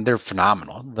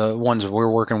phenomenal. The ones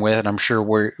we're working with, and I'm sure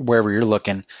wherever you're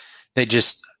looking,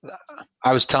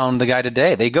 I was telling the guy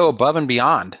today, they go above and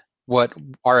beyond what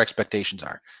our expectations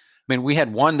are. I mean, we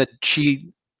had one that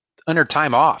on her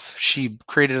time off, she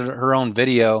created her own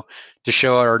video to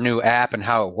show our new app and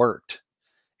how it worked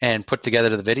and put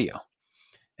together the video.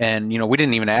 And, we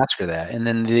didn't even ask her that. And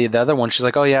then the other one, she's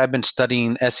like, oh yeah, I've been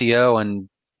studying SEO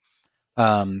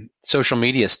and social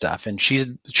media stuff. And she's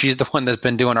the one that's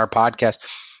been doing our podcast.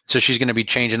 So she's going to be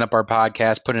changing up our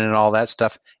podcast, putting in all that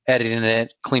stuff, editing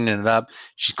it, cleaning it up.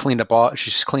 She's cleaning up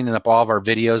all of our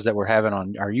videos that we're having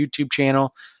on our YouTube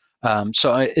channel.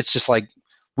 So it's just like,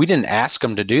 we didn't ask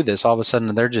them to do this. All of a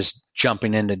sudden, they're just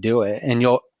jumping in to do it. And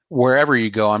wherever you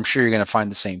go, I'm sure you're going to find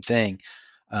the same thing.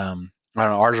 I don't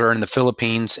know. Ours are in the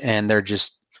Philippines, and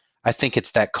I think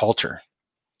it's that culture.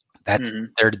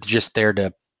 They're just there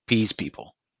to appease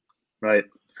people. Right.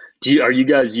 Are you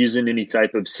guys using any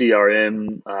type of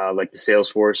CRM, like the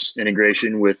Salesforce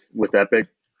integration with Epic?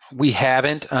 We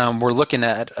haven't. We're looking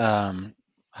at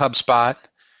HubSpot.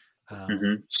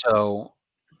 So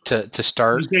to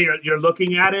start, you say you're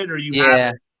looking at it, or you?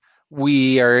 Yeah,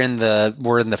 we're in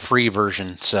the free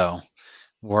version, so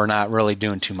we're not really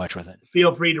doing too much with it.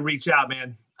 Feel free to reach out,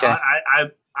 man. Okay.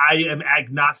 I am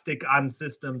agnostic on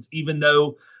systems, even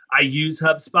though I use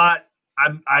HubSpot.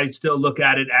 I still look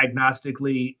at it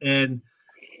agnostically, and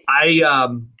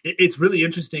it's really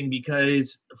interesting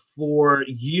because for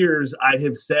years I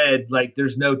have said, like,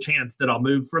 there's no chance that I'll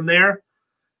move from there.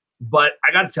 But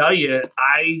I got to tell you,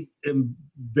 I am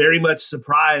very much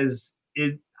surprised.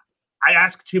 I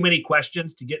ask too many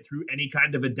questions to get through any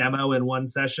kind of a demo in one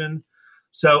session.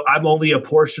 So I'm only a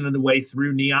portion of the way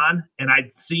through Neon, and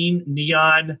I'd seen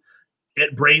Neon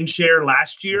at BrainShare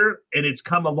last year, and it's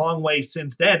come a long way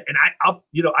since then. And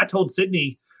I told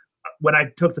Sydney when I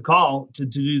took the call to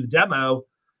do the demo,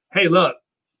 hey, look,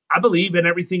 I believe in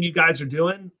everything you guys are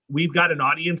doing. We've got an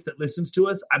audience that listens to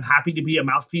us. I'm happy to be a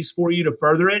mouthpiece for you to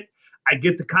further it. I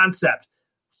get the concept.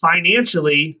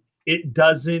 Financially, it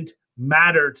doesn't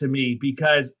matter to me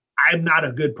because I'm not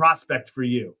a good prospect for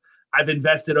you. I've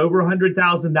invested over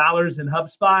 $100,000 in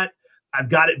HubSpot. I've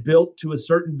got it built to a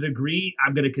certain degree.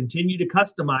 I'm going to continue to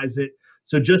customize it.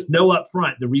 So just know up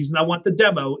front, the reason I want the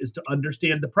demo is to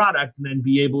understand the product and then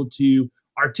be able to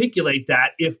articulate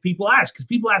that if people ask. Because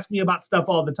people ask me about stuff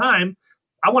all the time.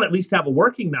 I want to at least have a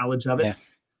working knowledge of it. Yeah.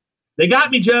 They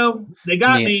got me, Joe. They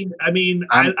got me. I mean,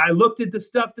 I looked at the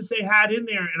stuff that they had in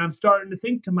there, and I'm starting to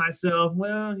think to myself,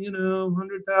 well,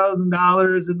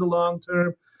 $100,000 in the long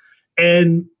term.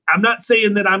 And I'm not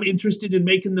saying that I'm interested in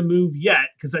making the move yet,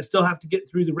 because I still have to get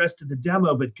through the rest of the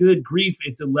demo. But good grief,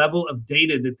 at the level of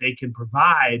data that they can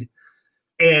provide.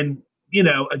 And,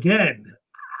 again,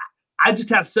 I just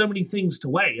have so many things to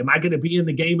weigh. Am I going to be in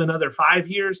the game another 5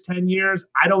 years, 10 years?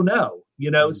 I don't know,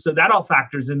 so that all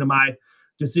factors into my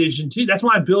decision too. That's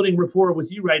why I'm building rapport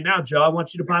with you right now, Joe. I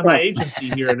want you to buy my agency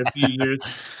here in a few years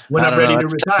when I'm ready to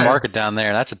retire. Tough market down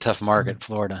there. That's a tough market,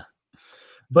 Florida.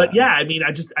 But yeah, I mean,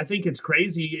 I think it's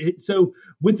crazy. So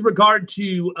with regard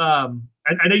to, I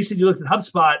know you said you looked at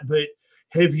HubSpot, but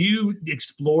have you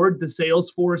explored the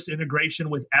Salesforce integration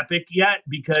with Epic yet?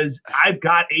 Because I've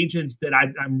got agents that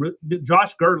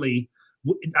Josh Gurley,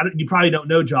 you probably don't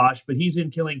know Josh, but he's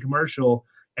in Killing Commercial.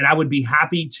 And I would be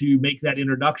happy to make that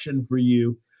introduction for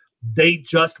you. They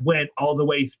just went all the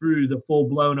way through the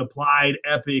full-blown applied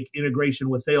Epic integration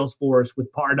with Salesforce,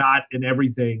 with Pardot and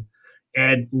everything,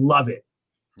 and love it.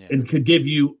 Yeah. And could give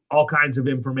you all kinds of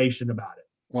information about it.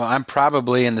 Well, I'm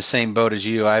probably in the same boat as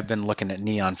you. I've been looking at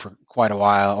Neon for quite a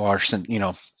while, or since,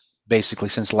 basically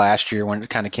since last year when it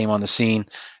kind of came on the scene.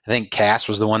 I think Cass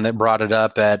was the one that brought it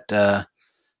up at the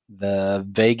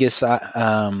Vegas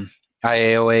IAOA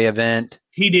event.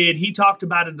 He did. He talked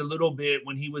about it a little bit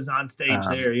when he was on stage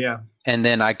there, yeah. And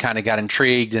then I kind of got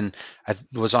intrigued, and I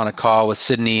was on a call with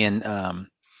Sydney and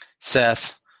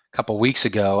Seth a couple weeks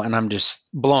ago, and I'm just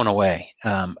blown away.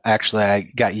 Actually, I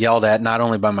got yelled at not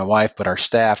only by my wife but our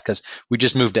staff because we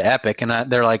just moved to Epic, and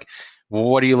they're like, well,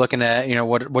 what are you looking at?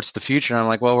 What's the future? And I'm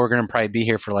like, well, we're going to probably be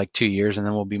here for like 2 years, and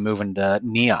then we'll be moving to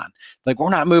Neon. Like, we're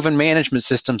not moving management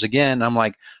systems again. I'm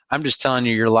like, I'm just telling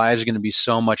you, your lives are going to be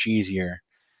so much easier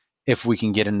if we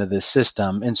can get into this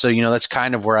system. And so, that's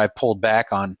kind of where I pulled back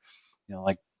on,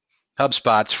 like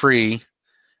HubSpot's free.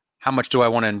 How much do I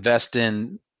want to invest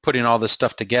in putting all this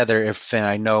stuff together if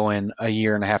I know in a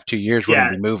year and a half, 2 years, we're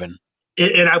going to be moving?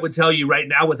 And I would tell you right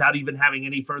now, without even having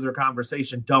any further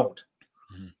conversation, don't.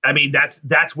 Mm-hmm. I mean, that's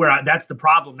the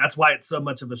problem. That's why it's so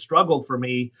much of a struggle for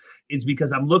me, is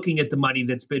because I'm looking at the money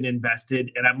that's been invested,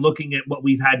 and I'm looking at what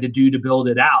we've had to do to build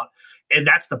it out. And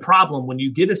that's the problem. When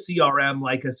you get a CRM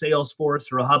like a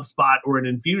Salesforce or a HubSpot or an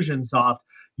Infusionsoft,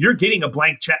 you're getting a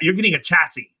blank you're getting a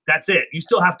chassis. That's it. You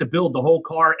still have to build the whole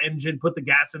car, engine, put the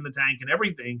gas in the tank and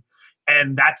everything.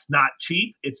 And that's not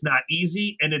cheap. It's not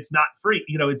easy, and it's not free.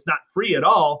 It's not free at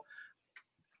all.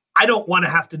 I don't want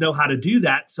to have to know how to do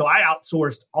that. So I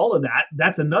outsourced all of that.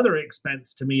 That's another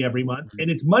expense to me every month.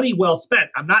 And it's money well spent.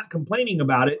 I'm not complaining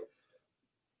about it.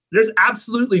 There's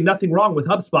absolutely nothing wrong with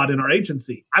HubSpot in our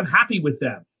agency. I'm happy with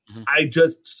them. Mm-hmm. I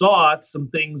just saw some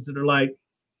things that are like,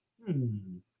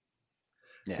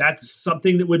 that's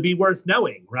something that would be worth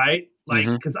knowing, right? Like,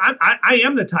 because I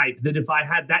am the type that if I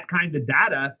had that kind of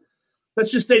data,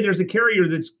 let's just say there's a carrier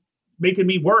that's making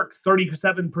me work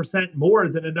 37% more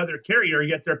than another carrier,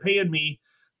 yet they're paying me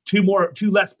two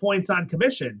less points on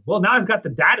commission. Well, now I've got the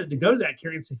data to go to that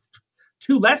carrier and say,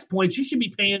 2 less points, you should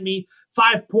be paying me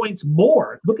 5 points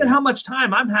more. Look at how much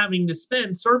time I'm having to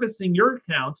spend servicing your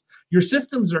accounts. Your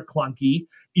systems are clunky.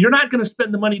 You're not going to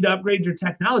spend the money to upgrade your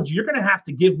technology. You're going to have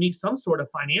to give me some sort of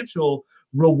financial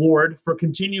reward for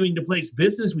continuing to place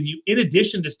business with you in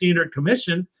addition to standard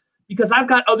commission, because I've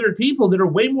got other people that are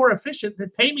way more efficient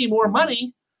that pay me more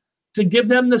money to give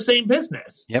them the same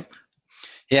business. Yep.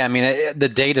 Yeah, I mean, the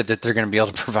data that they're going to be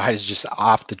able to provide is just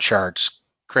off the charts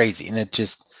crazy. And it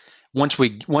just, once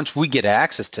we get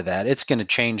access to that, it's going to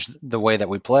change the way that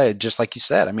we play. Just like you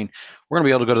said, I mean, we're going to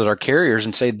be able to go to our carriers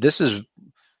and say, this is,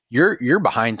 you're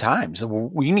behind times.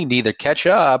 We need to either catch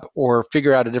up or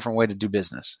figure out a different way to do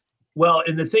business. Well,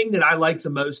 and the thing that I like the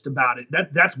most about it,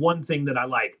 that's one thing that I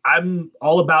like. I'm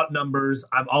all about numbers.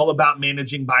 I'm all about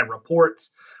managing by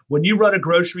reports. When you run a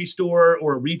grocery store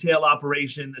or a retail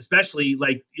operation, especially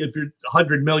like if you're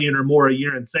 100 million or more a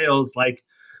year in sales, like,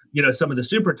 some of the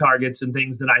super targets and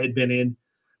things that I had been in,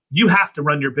 you have to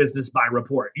run your business by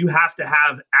report. You have to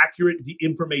have accurate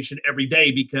information every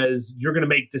day, because you're going to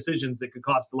make decisions that could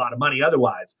cost a lot of money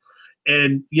otherwise.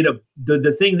 And,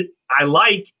 the thing that I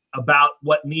like about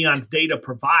what Neon's data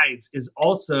provides is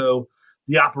also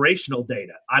the operational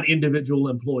data on individual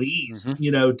employees,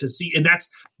 to see. And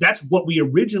that's what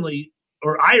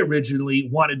I originally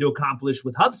wanted to accomplish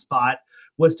with HubSpot,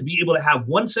 was to be able to have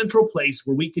one central place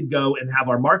where we could go and have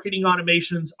our marketing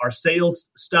automations, our sales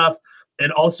stuff,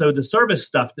 and also the service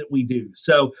stuff that we do.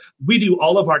 So we do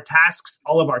all of our tasks,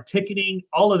 all of our ticketing,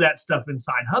 all of that stuff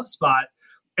inside HubSpot.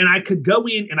 And I could go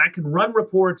in and I can run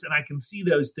reports and I can see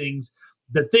those things.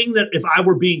 the thing that if I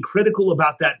were being critical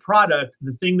about that product,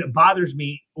 the thing that bothers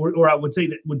me, or I would say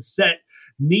that would set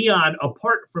Neon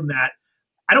apart from that,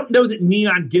 I don't know that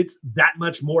Neon gets that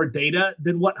much more data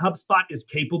than what HubSpot is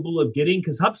capable of getting,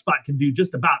 because HubSpot can do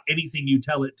just about anything you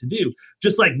tell it to do.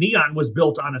 Just like Neon was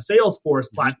built on a Salesforce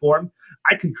platform,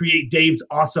 I could create Dave's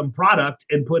awesome product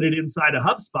and put it inside a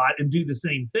HubSpot and do the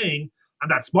same thing. I'm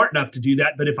not smart enough to do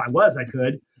that, but if I was, I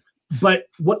could. But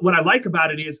what I like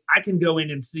about it is I can go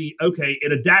in and see, okay,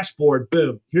 in a dashboard,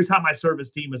 boom, here's how my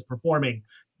service team is performing.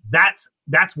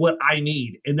 That's what I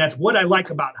need. And that's what I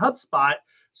like about HubSpot,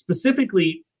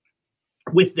 specifically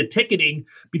with the ticketing,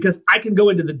 because I can go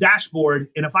into the dashboard,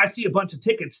 and if I see a bunch of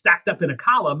tickets stacked up in a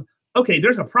column, okay,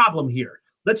 there's a problem here.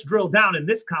 Let's drill down in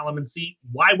this column and see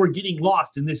why we're getting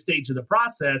lost in this stage of the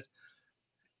process.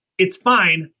 It's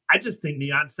fine. I just think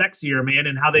Neon's sexier, man,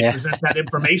 and how they present that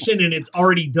information, and it's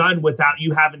already done without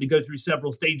you having to go through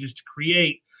several stages to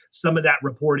create some of that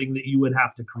reporting that you would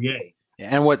have to create.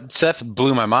 And what Seth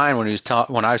blew my mind when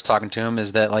when I was talking to him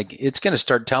is that, like, it's going to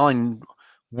start telling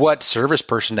what service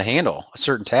person to handle a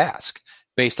certain task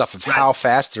based off of how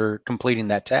fast they're completing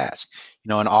that task. You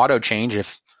know, an auto change,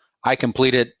 if I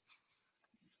complete it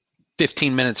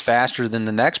 15 minutes faster than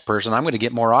the next person, I'm going to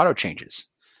get more auto changes.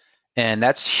 And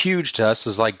that's huge to us,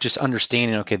 is like just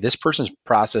understanding, okay, this person's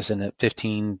processing it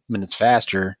 15 minutes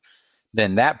faster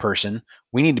than that person.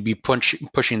 We need to be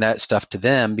pushing that stuff to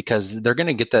them, because they're going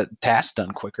to get that task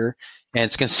done quicker, and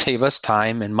it's going to save us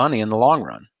time and money in the long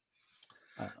run.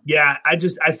 Yeah, I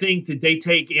think that they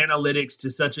take analytics to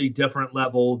such a different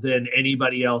level than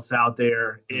anybody else out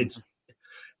there. It's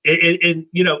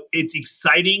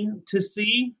exciting to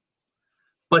see.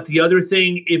 But the other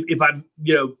thing, if I'm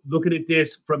looking at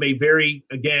this from a very,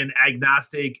 again,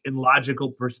 agnostic and logical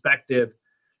perspective,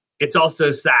 it's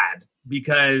also sad,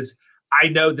 because I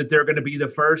know that they're going to be the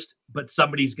first, but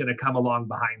somebody's going to come along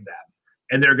behind them,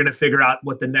 and they're going to figure out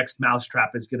what the next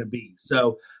mousetrap is going to be.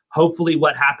 So hopefully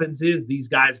what happens is these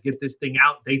guys get this thing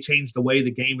out. They change the way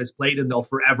the game is played, and they'll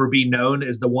forever be known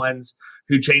as the ones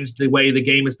who changed the way the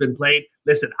game has been played.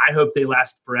 Listen, I hope they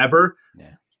last forever.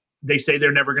 Yeah. They say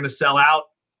they're never going to sell out.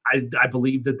 I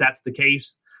believe that that's the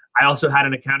case. I also had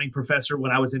an accounting professor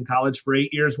when I was in college for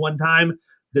 8 years one time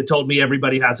that told me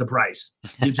everybody has a price.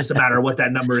 It's just a matter of what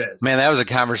that number is. Man, that was a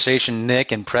conversation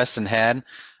Nick and Preston had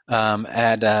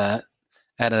at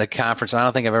a conference. I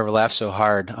don't think I've ever laughed so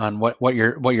hard on what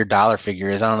your dollar figure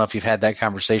is. I don't know if you've had that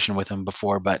conversation with him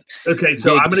before, but okay.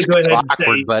 So I'm going to go ahead and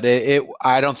say, but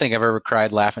I don't think I've ever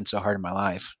cried laughing so hard in my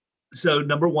life. So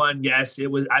number one, yes, it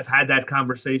was. I've had that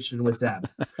conversation with them.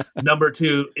 Number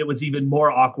two, it was even more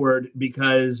awkward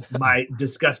because my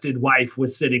disgusted wife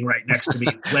was sitting right next to me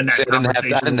when that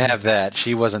conversation. I didn't have that.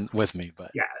 She wasn't with me,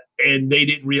 but yeah, and they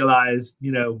didn't realize,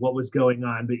 what was going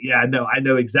on. But yeah, no, I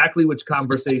know exactly which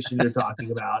conversation you're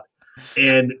talking about.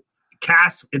 And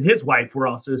Cass and his wife were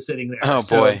also sitting there. Oh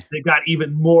boy, they got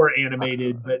even more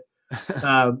animated. But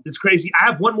it's crazy. I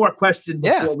have one more question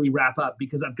before we wrap up,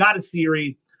 because I've got a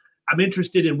theory. I'm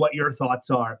interested in what your thoughts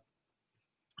are.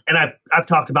 And I've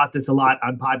talked about this a lot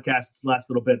on podcasts the last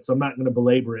little bit, so I'm not going to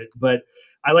belabor it. But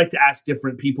I like to ask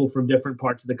different people from different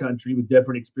parts of the country with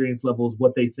different experience levels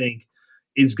what they think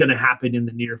is going to happen in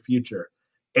the near future.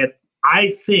 And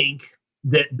I think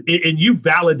that, and you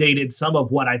validated some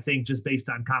of what I think just based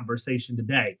on conversation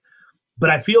today,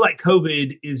 but I feel like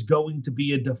COVID is going to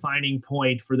be a defining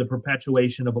point for the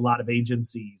perpetuation of a lot of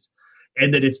agencies,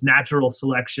 and that it's natural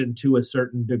selection to a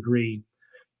certain degree,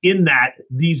 in that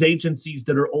these agencies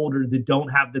that are older, that don't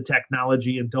have the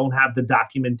technology and don't have the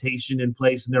documentation in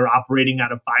place, and they're operating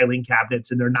out of filing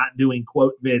cabinets, and they're not doing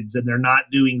quote vids, and they're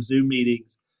not doing Zoom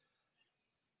meetings,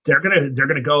 they're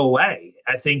gonna go away.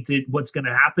 I think that what's going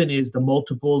to happen is the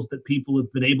multiples that people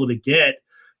have been able to get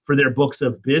for their books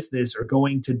of business are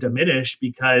going to diminish,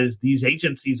 because these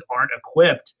agencies aren't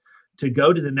equipped to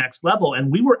go to the next level.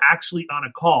 And we were actually on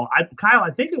a call. Kyle, I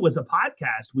think it was a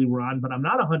podcast we were on, but I'm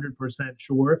not 100%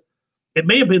 sure. It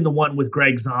may have been the one with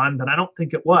Greg Zahn, but I don't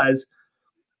think it was.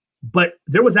 But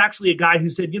there was actually a guy who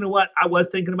said, you know what, I was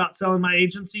thinking about selling my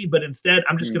agency, but instead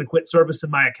I'm just going to quit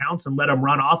servicing my accounts and let them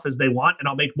run off as they want, and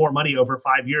I'll make more money over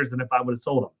 5 years than if I would have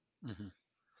sold them. Mm-hmm.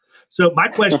 So my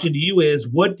question to you is,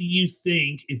 what do you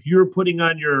think, if you're putting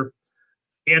on your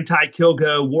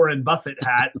anti-Kilgo Warren Buffett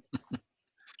hat,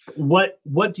 what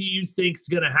do you think is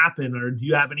going to happen, or do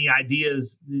you have any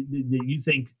ideas that you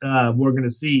think we're going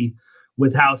to see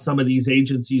with how some of these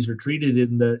agencies are treated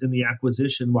in the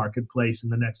acquisition marketplace in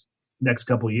the next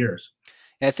couple of years?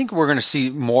 I think we're going to see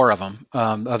more of them,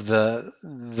 of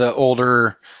the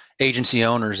older agency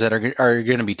owners that are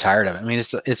going to be tired of it. I mean,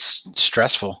 it's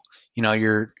stressful.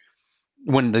 You're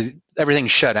everything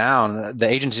shut down, the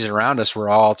agencies around us were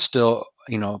all still,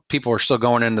 people were still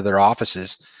going into their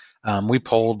offices. We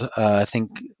pulled, I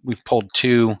think we've pulled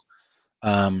two,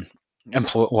 one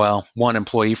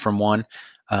employee from one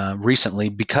recently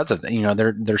because of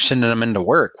that. They're sending them into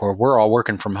work where we're all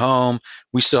working from home.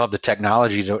 We still have the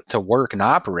technology to work and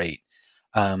operate.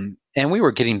 And we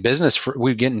were getting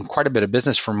quite a bit of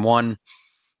business from one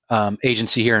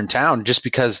agency here in town just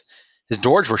because his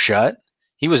doors were shut.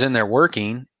 He was in there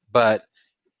working,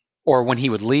 or when he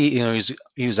would leave,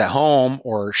 he was at home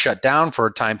or shut down for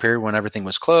a time period when everything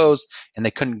was closed and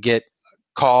they couldn't get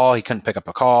a call. He couldn't pick up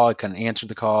a call. He couldn't answer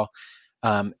the call.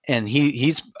 And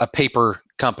he's a paper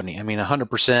company. I mean,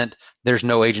 100%, there's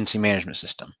no agency management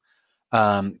system.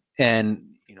 And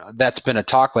that's been a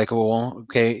talk like, well,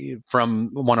 okay, from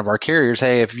one of our carriers,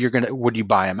 hey, if would you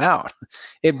buy them out?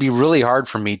 It'd be really hard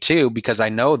for me too, because I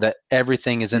know that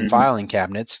everything is in filing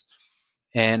cabinets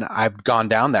and I've gone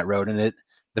down that road and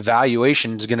the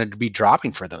valuation is going to be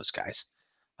dropping for those guys.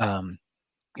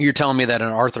 You're telling me that an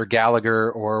Arthur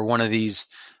Gallagher or one of these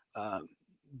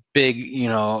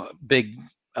big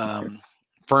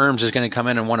firms is going to come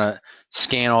in and want to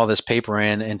scan all this paper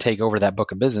in and take over that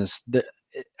book of business.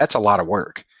 That's a lot of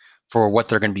work for what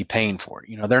they're going to be paying for.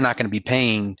 They're not going to be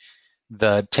paying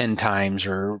the 10 times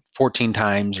or 14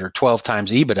 times or 12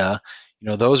 times EBITDA.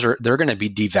 They're going to be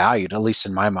devalued, at least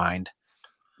in my mind,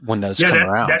 when those come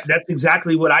around. That's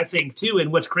exactly what I think too.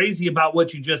 And what's crazy about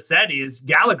what you just said is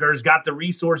Gallagher's got the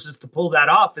resources to pull that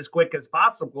off as quick as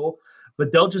possible,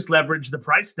 but they'll just leverage the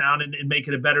price down and make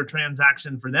it a better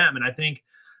transaction for them. And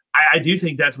I do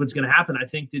think that's what's going to happen. I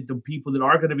think that the people that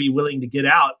are going to be willing to get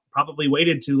out probably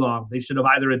waited too long. They should have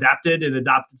either adopted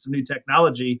some new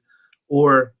technology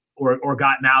or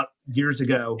gotten out years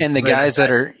ago. And the guys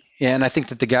and I think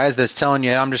that the guys that's telling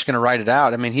you, I'm just going to write it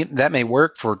out. I mean, that may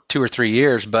work for 2 or 3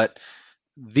 years, but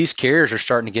these carriers are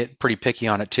starting to get pretty picky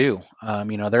on it too.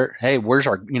 Hey, where's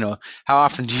our, how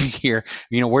often do you hear,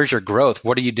 where's your growth?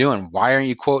 What are you doing? Why aren't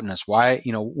you quoting us? Why,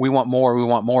 we want more, we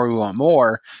want more, we want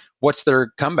more. What's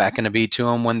their comeback going to be to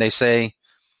them when they say,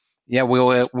 yeah,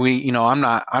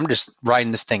 I'm just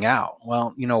writing this thing out.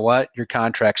 Well, you know what? Your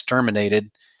contract's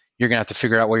terminated. You're going to have to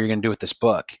figure out what you're going to do with this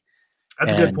book.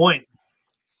 That's a good point.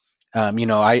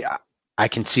 I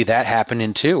can see that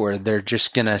happening too, where they're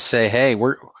just going to say, hey,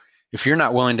 if you're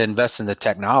not willing to invest in the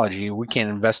technology, we can't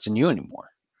invest in you anymore.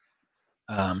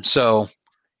 So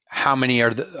how many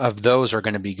of those are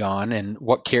going to be gone, and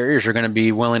what carriers are going to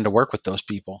be willing to work with those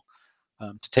people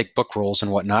to take book rolls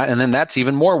and whatnot? And then that's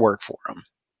even more work for them.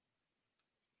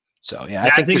 So I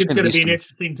think it's going to be an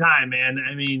interesting time, man.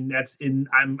 I mean,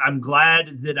 I'm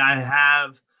glad that I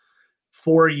have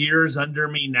 4 years under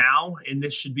me now, and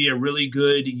this should be a really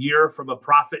good year from a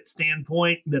profit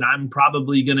standpoint, that I'm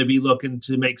probably going to be looking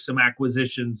to make some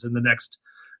acquisitions in the next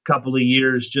couple of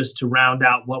years just to round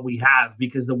out what we have.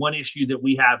 Because the one issue that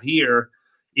we have here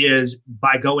is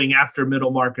by going after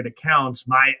middle market accounts,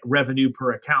 my revenue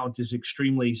per account is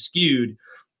extremely skewed.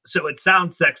 So it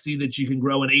sounds sexy that you can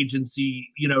grow an agency,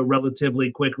 relatively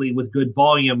quickly with good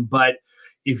volume, but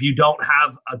if you don't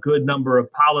have a good number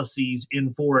of policies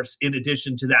in force in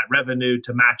addition to that revenue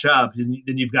to match up, then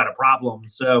you've got a problem.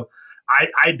 So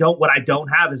what I don't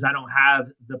have is I don't have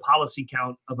the policy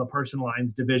count of a personal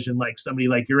lines division like somebody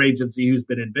like your agency who's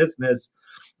been in business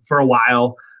for a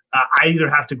while. I either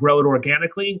have to grow it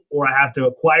organically, or I have to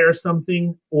acquire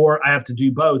something, or I have to do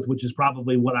both, which is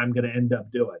probably what I'm going to end up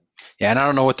doing. Yeah, and I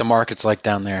don't know what the market's like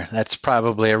down there. That's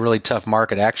probably a really tough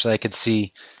market. Actually, I could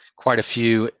see quite a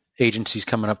few agencies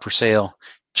coming up for sale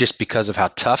just because of how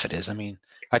tough it is. I mean,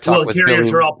 the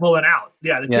carriers are all pulling out.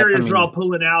 Yeah, the carriers are all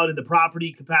pulling out, and the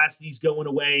property capacity is going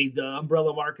away. The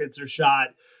umbrella markets are shot.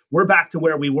 We're back to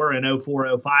where we were in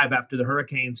 04, 05 after the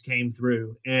hurricanes came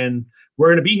through, and we're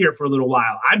going to be here for a little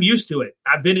while. I'm used to it.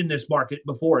 I've been in this market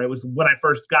before. It was when I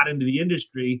first got into the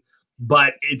industry,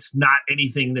 but it's not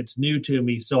anything that's new to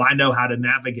me, so I know how to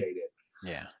navigate it.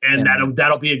 Yeah, and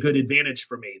that'll be a good advantage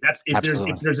for me. That's if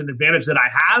there's an advantage that I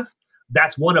have,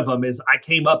 that's one of them. Is I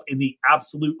came up in the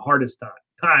absolute hardest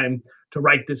time to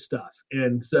write this stuff,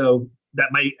 and so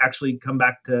that might actually come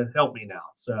back to help me now.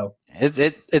 So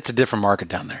it's a different market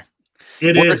down there.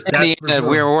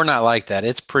 We're not like that.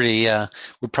 It's pretty.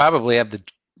 We probably have the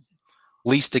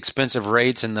least expensive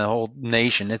rates in the whole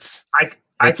nation.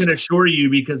 I can assure you,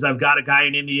 because I've got a guy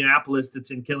in Indianapolis that's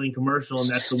in Killing Commercial, and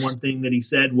that's the one thing that he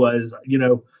said was,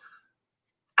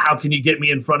 how can you get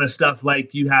me in front of stuff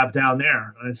like you have down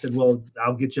there? And I said, well,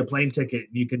 I'll get you a plane ticket.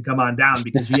 You can come on down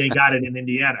because you ain't got it in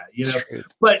Indiana,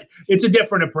 But it's a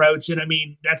different approach. And I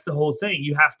mean, that's the whole thing.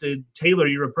 You have to tailor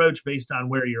your approach based on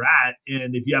where you're at.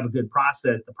 And if you have a good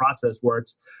process, the process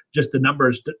works. Just the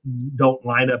numbers don't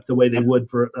line up the way they would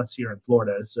for us here in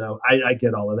Florida. So I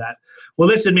get all of that. Well,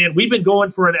 listen, man, we've been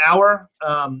going for an hour.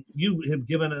 You have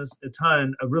given us a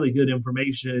ton of really good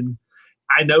information.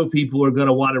 I know people are going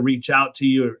to want to reach out to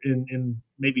you and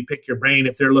maybe pick your brain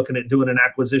if they're looking at doing an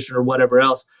acquisition or whatever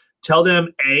else. Tell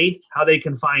them, A, how they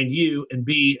can find you, and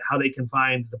B, how they can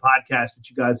find the podcast that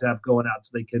you guys have going out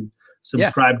so they can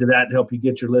subscribe to that and help you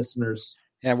get your listeners.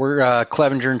 Yeah, we're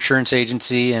Clevenger Insurance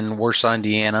Agency in Warsaw,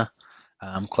 Indiana.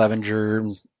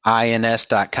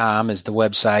 ClevengerINS.com is the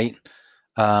website.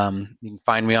 You can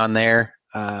find me on there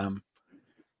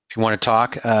if you want to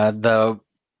talk.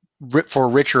 For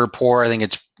Richer or Poor, I think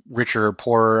it's Richer or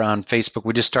Poorer on Facebook.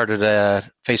 We just started a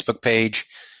Facebook page,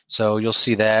 so you'll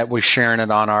see that. We're sharing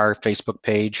it on our Facebook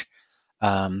page.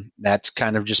 That's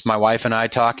kind of just my wife and I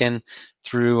talking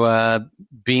through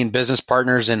being business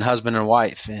partners and husband and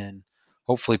wife, and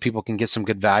hopefully people can get some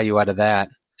good value out of that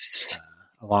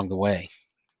along the way.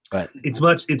 But it's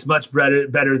much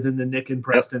better than the Nick and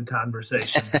Preston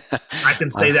conversation. I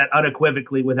can say that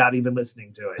unequivocally without even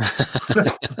listening to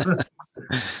it.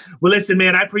 Well, listen,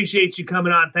 man, I appreciate you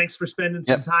coming on. Thanks for spending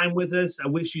some time with us. I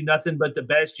wish you nothing but the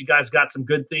best. You guys got some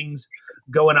good things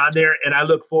going on there, and I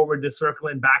look forward to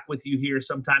circling back with you here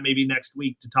sometime, maybe next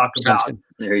week, to talk about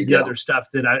the other stuff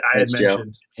that I had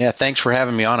mentioned. Joe. Yeah, thanks for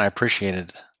having me on. I appreciate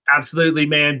it. Absolutely,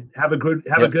 man. Have a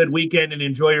good weekend and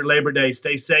enjoy your Labor Day.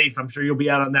 Stay safe. I'm sure you'll be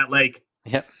out on that lake.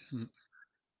 Yep. All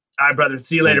right, brother.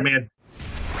 See you later, man.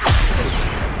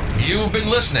 You've been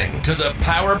listening to the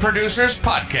Power Producers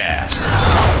Podcast.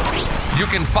 You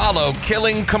can follow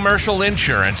Killing Commercial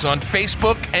Insurance on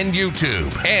Facebook and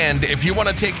YouTube. And if you want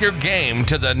to take your game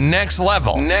to the next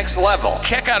level,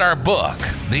 check out our book,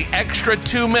 The Extra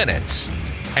 2 Minutes,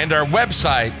 and our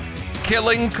website,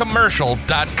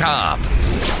 killingcommercial.com.